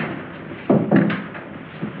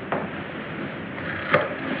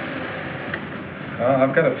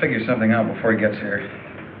 I've got to figure something out before he gets here.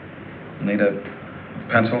 Need a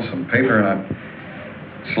pencil, some paper, and a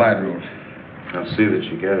slide rule. I'll see that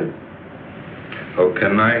you get it. Oh,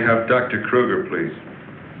 can I have Dr. Kruger, please?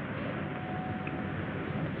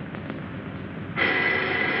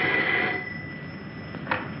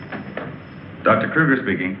 Dr. Kruger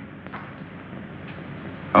speaking.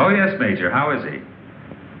 Oh, yes, Major. How is he?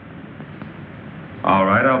 All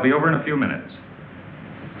right, I'll be over in a few minutes.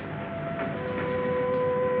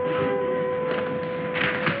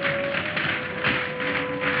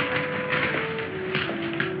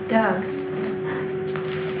 Doug.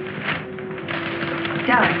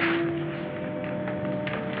 Doug.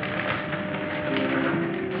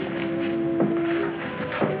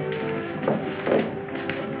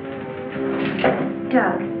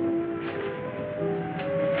 Doug.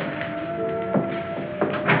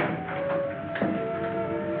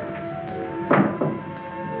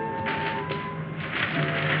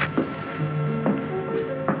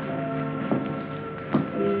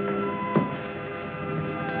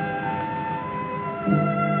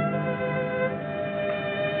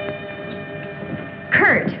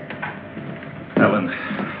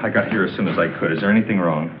 I got here as soon as I could. Is there anything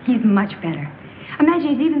wrong? He's much better. Imagine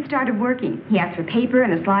he's even started working. He asked for paper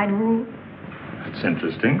and a slide rule. That's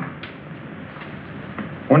interesting.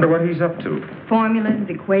 Wonder what he's up to. Formulas,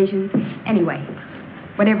 equations. Anyway,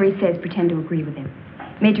 whatever he says, pretend to agree with him.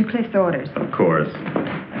 Major Cliff's orders. Of course.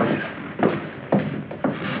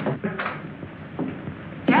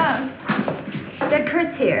 Doug,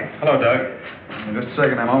 Kurt's here. Hello, Doug. Just a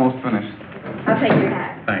second, I'm almost finished. I'll take your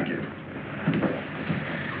hat. Thank you.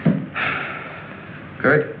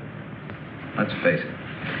 Kurt, let's face it.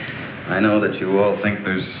 I know that you all think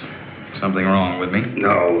there's something wrong with me.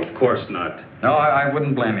 No, of course not. No, I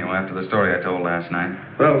wouldn't blame you after the story I told last night.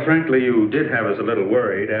 Well, frankly, you did have us a little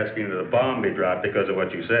worried, asking that a bomb be dropped because of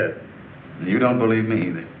what you said. You don't believe me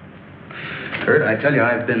either. Kurt, I tell you,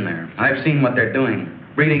 I've been there. I've seen what they're doing,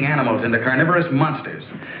 breeding animals into carnivorous monsters.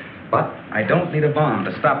 But I don't need a bomb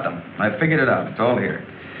to stop them. I've figured it out. It's all here.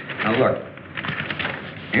 Now, look.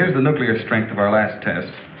 Here's the nuclear strength of our last test.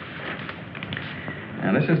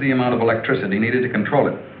 And this is the amount of electricity needed to control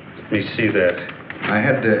it. Let me see that. I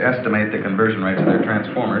had to estimate the conversion rates of their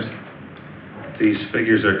transformers. These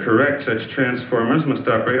figures are correct. Such transformers must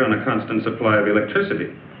operate on a constant supply of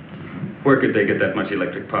electricity. Where could they get that much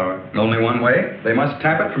electric power? Only one way. They must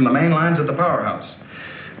tap it from the main lines at the powerhouse.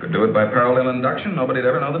 Could do it by parallel induction. Nobody'd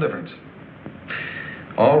ever know the difference.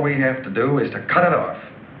 All we have to do is to cut it off.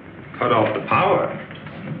 Cut off the power?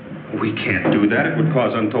 We can't do that. It would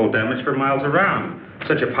cause untold damage for miles around.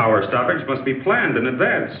 Such a power stoppage must be planned in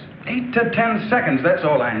advance. 8 to 10 seconds, that's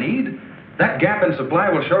all I need. That gap in supply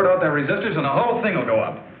will short out their resistors and the whole thing will go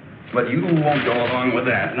up. But you won't go along with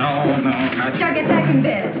that. No, not you. Doug, get back in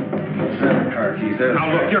bed. There's the car keys. There's now,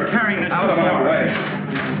 look, you're carrying this out of my way.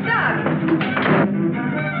 Doug!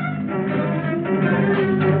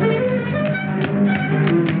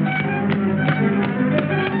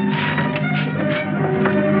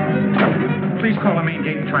 Please call the main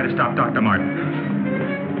gate and try to stop Dr. Martin.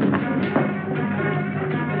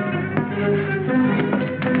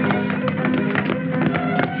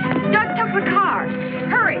 Doug took the car.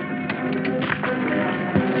 Hurry.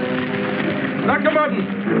 Dr. Martin!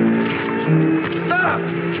 Stop!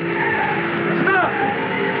 Stop!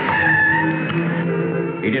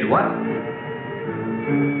 He did what?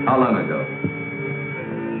 How long ago?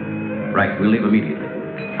 Right, we'll leave immediately.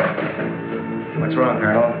 What's wrong,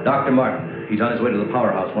 Colonel? Dr. Martin. He's on his way to the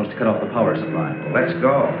powerhouse, wants to cut off the power supply. Let's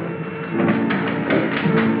go.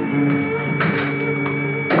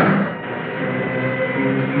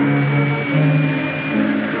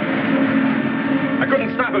 I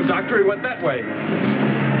couldn't stop him, Doctor. He went that way.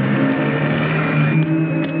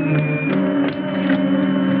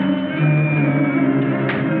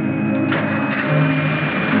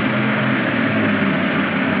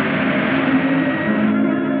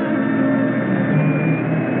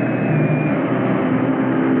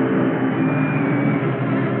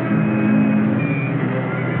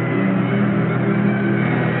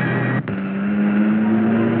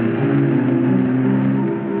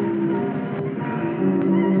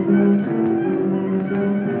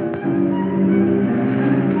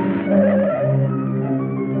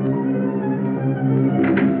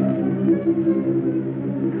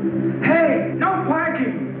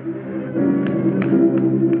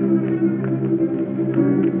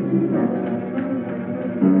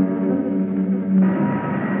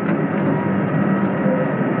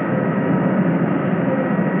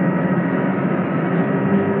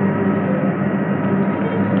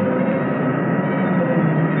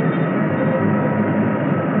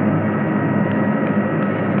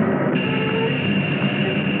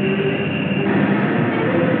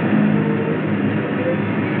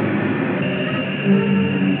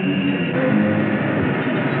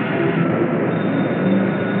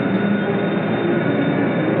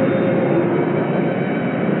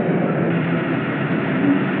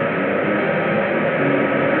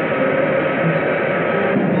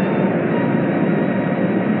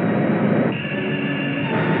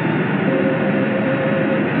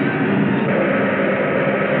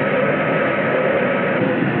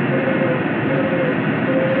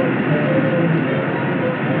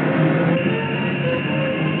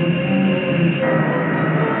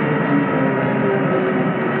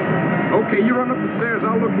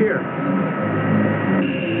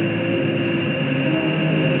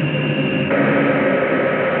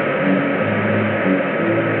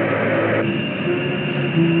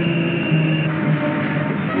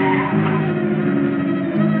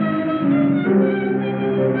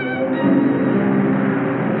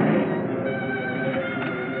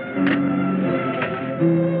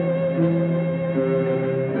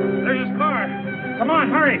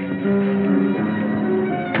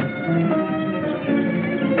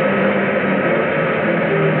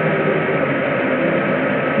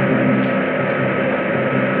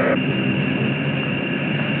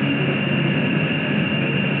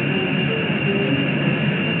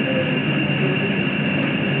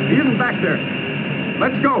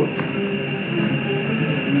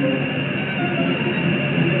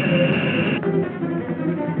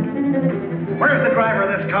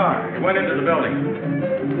 car. It went into the building.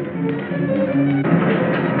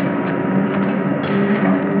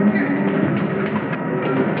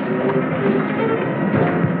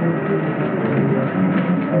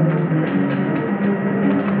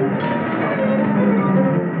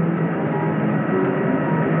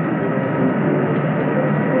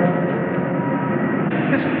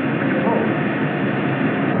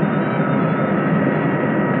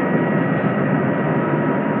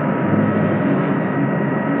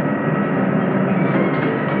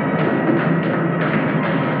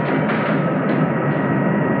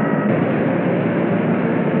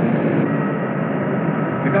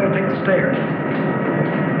 Stairs.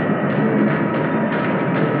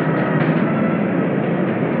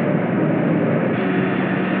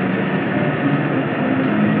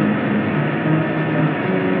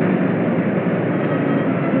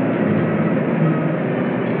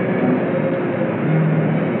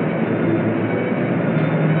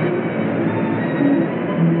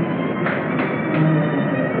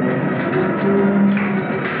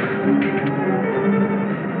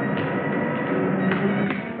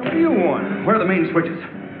 Where are the main switches?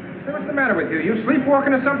 Hey, what's the matter with you? You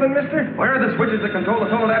sleepwalking or something, mister? Where are the switches that control the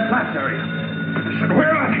Soledad Flats area? I said,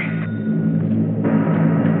 where are they?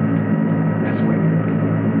 This way.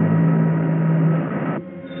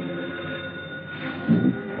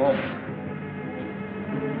 Oh.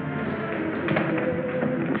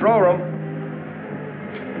 Control room.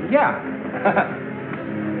 Yeah.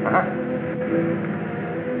 Uh-huh.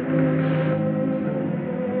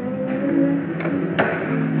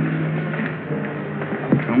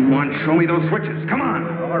 Come on, show me those switches. Come on.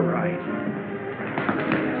 All right.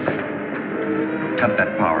 Cut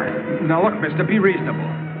that power. Now, look, mister, be reasonable.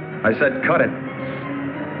 I said cut it.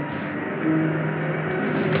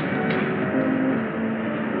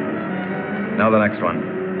 Now the next one.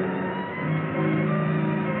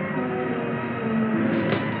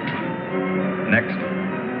 Next.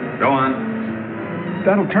 Go on.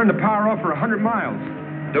 That'll turn the power off for 100 miles.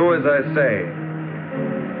 Do as I say.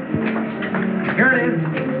 Here it is.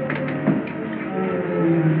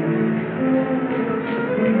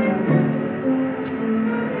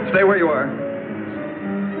 Stay where you are.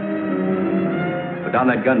 Put down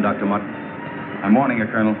that gun, Dr. Mott. I'm warning you,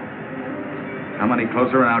 Colonel. Come any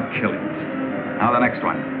closer and I'll kill you. Now the next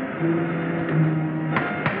one.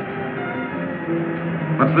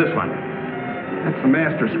 What's this one? That's the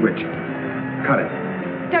master switch. Cut it.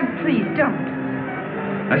 Doug, please, don't.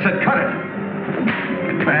 I said cut it.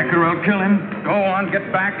 Get back or I'll kill him. Go on,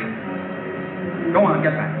 get back. Go on,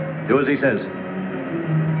 get back. Do as he says.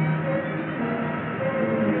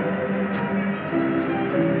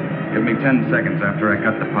 Give me 10 seconds after I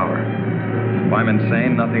cut the power. If I'm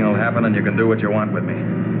insane, nothing will happen and you can do what you want with me.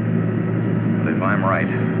 But if I'm right...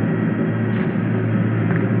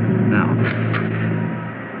 Now.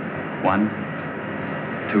 1,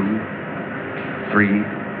 2, 3,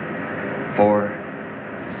 4,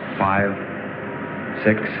 5,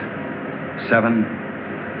 6, 7,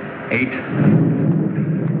 8.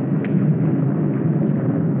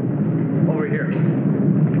 Over here.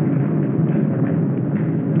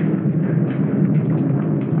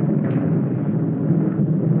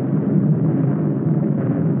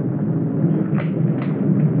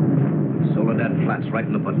 Soledad Flats, right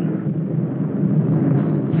in the button.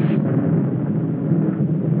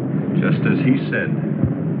 Just as he said.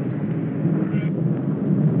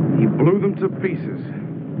 He blew them to pieces.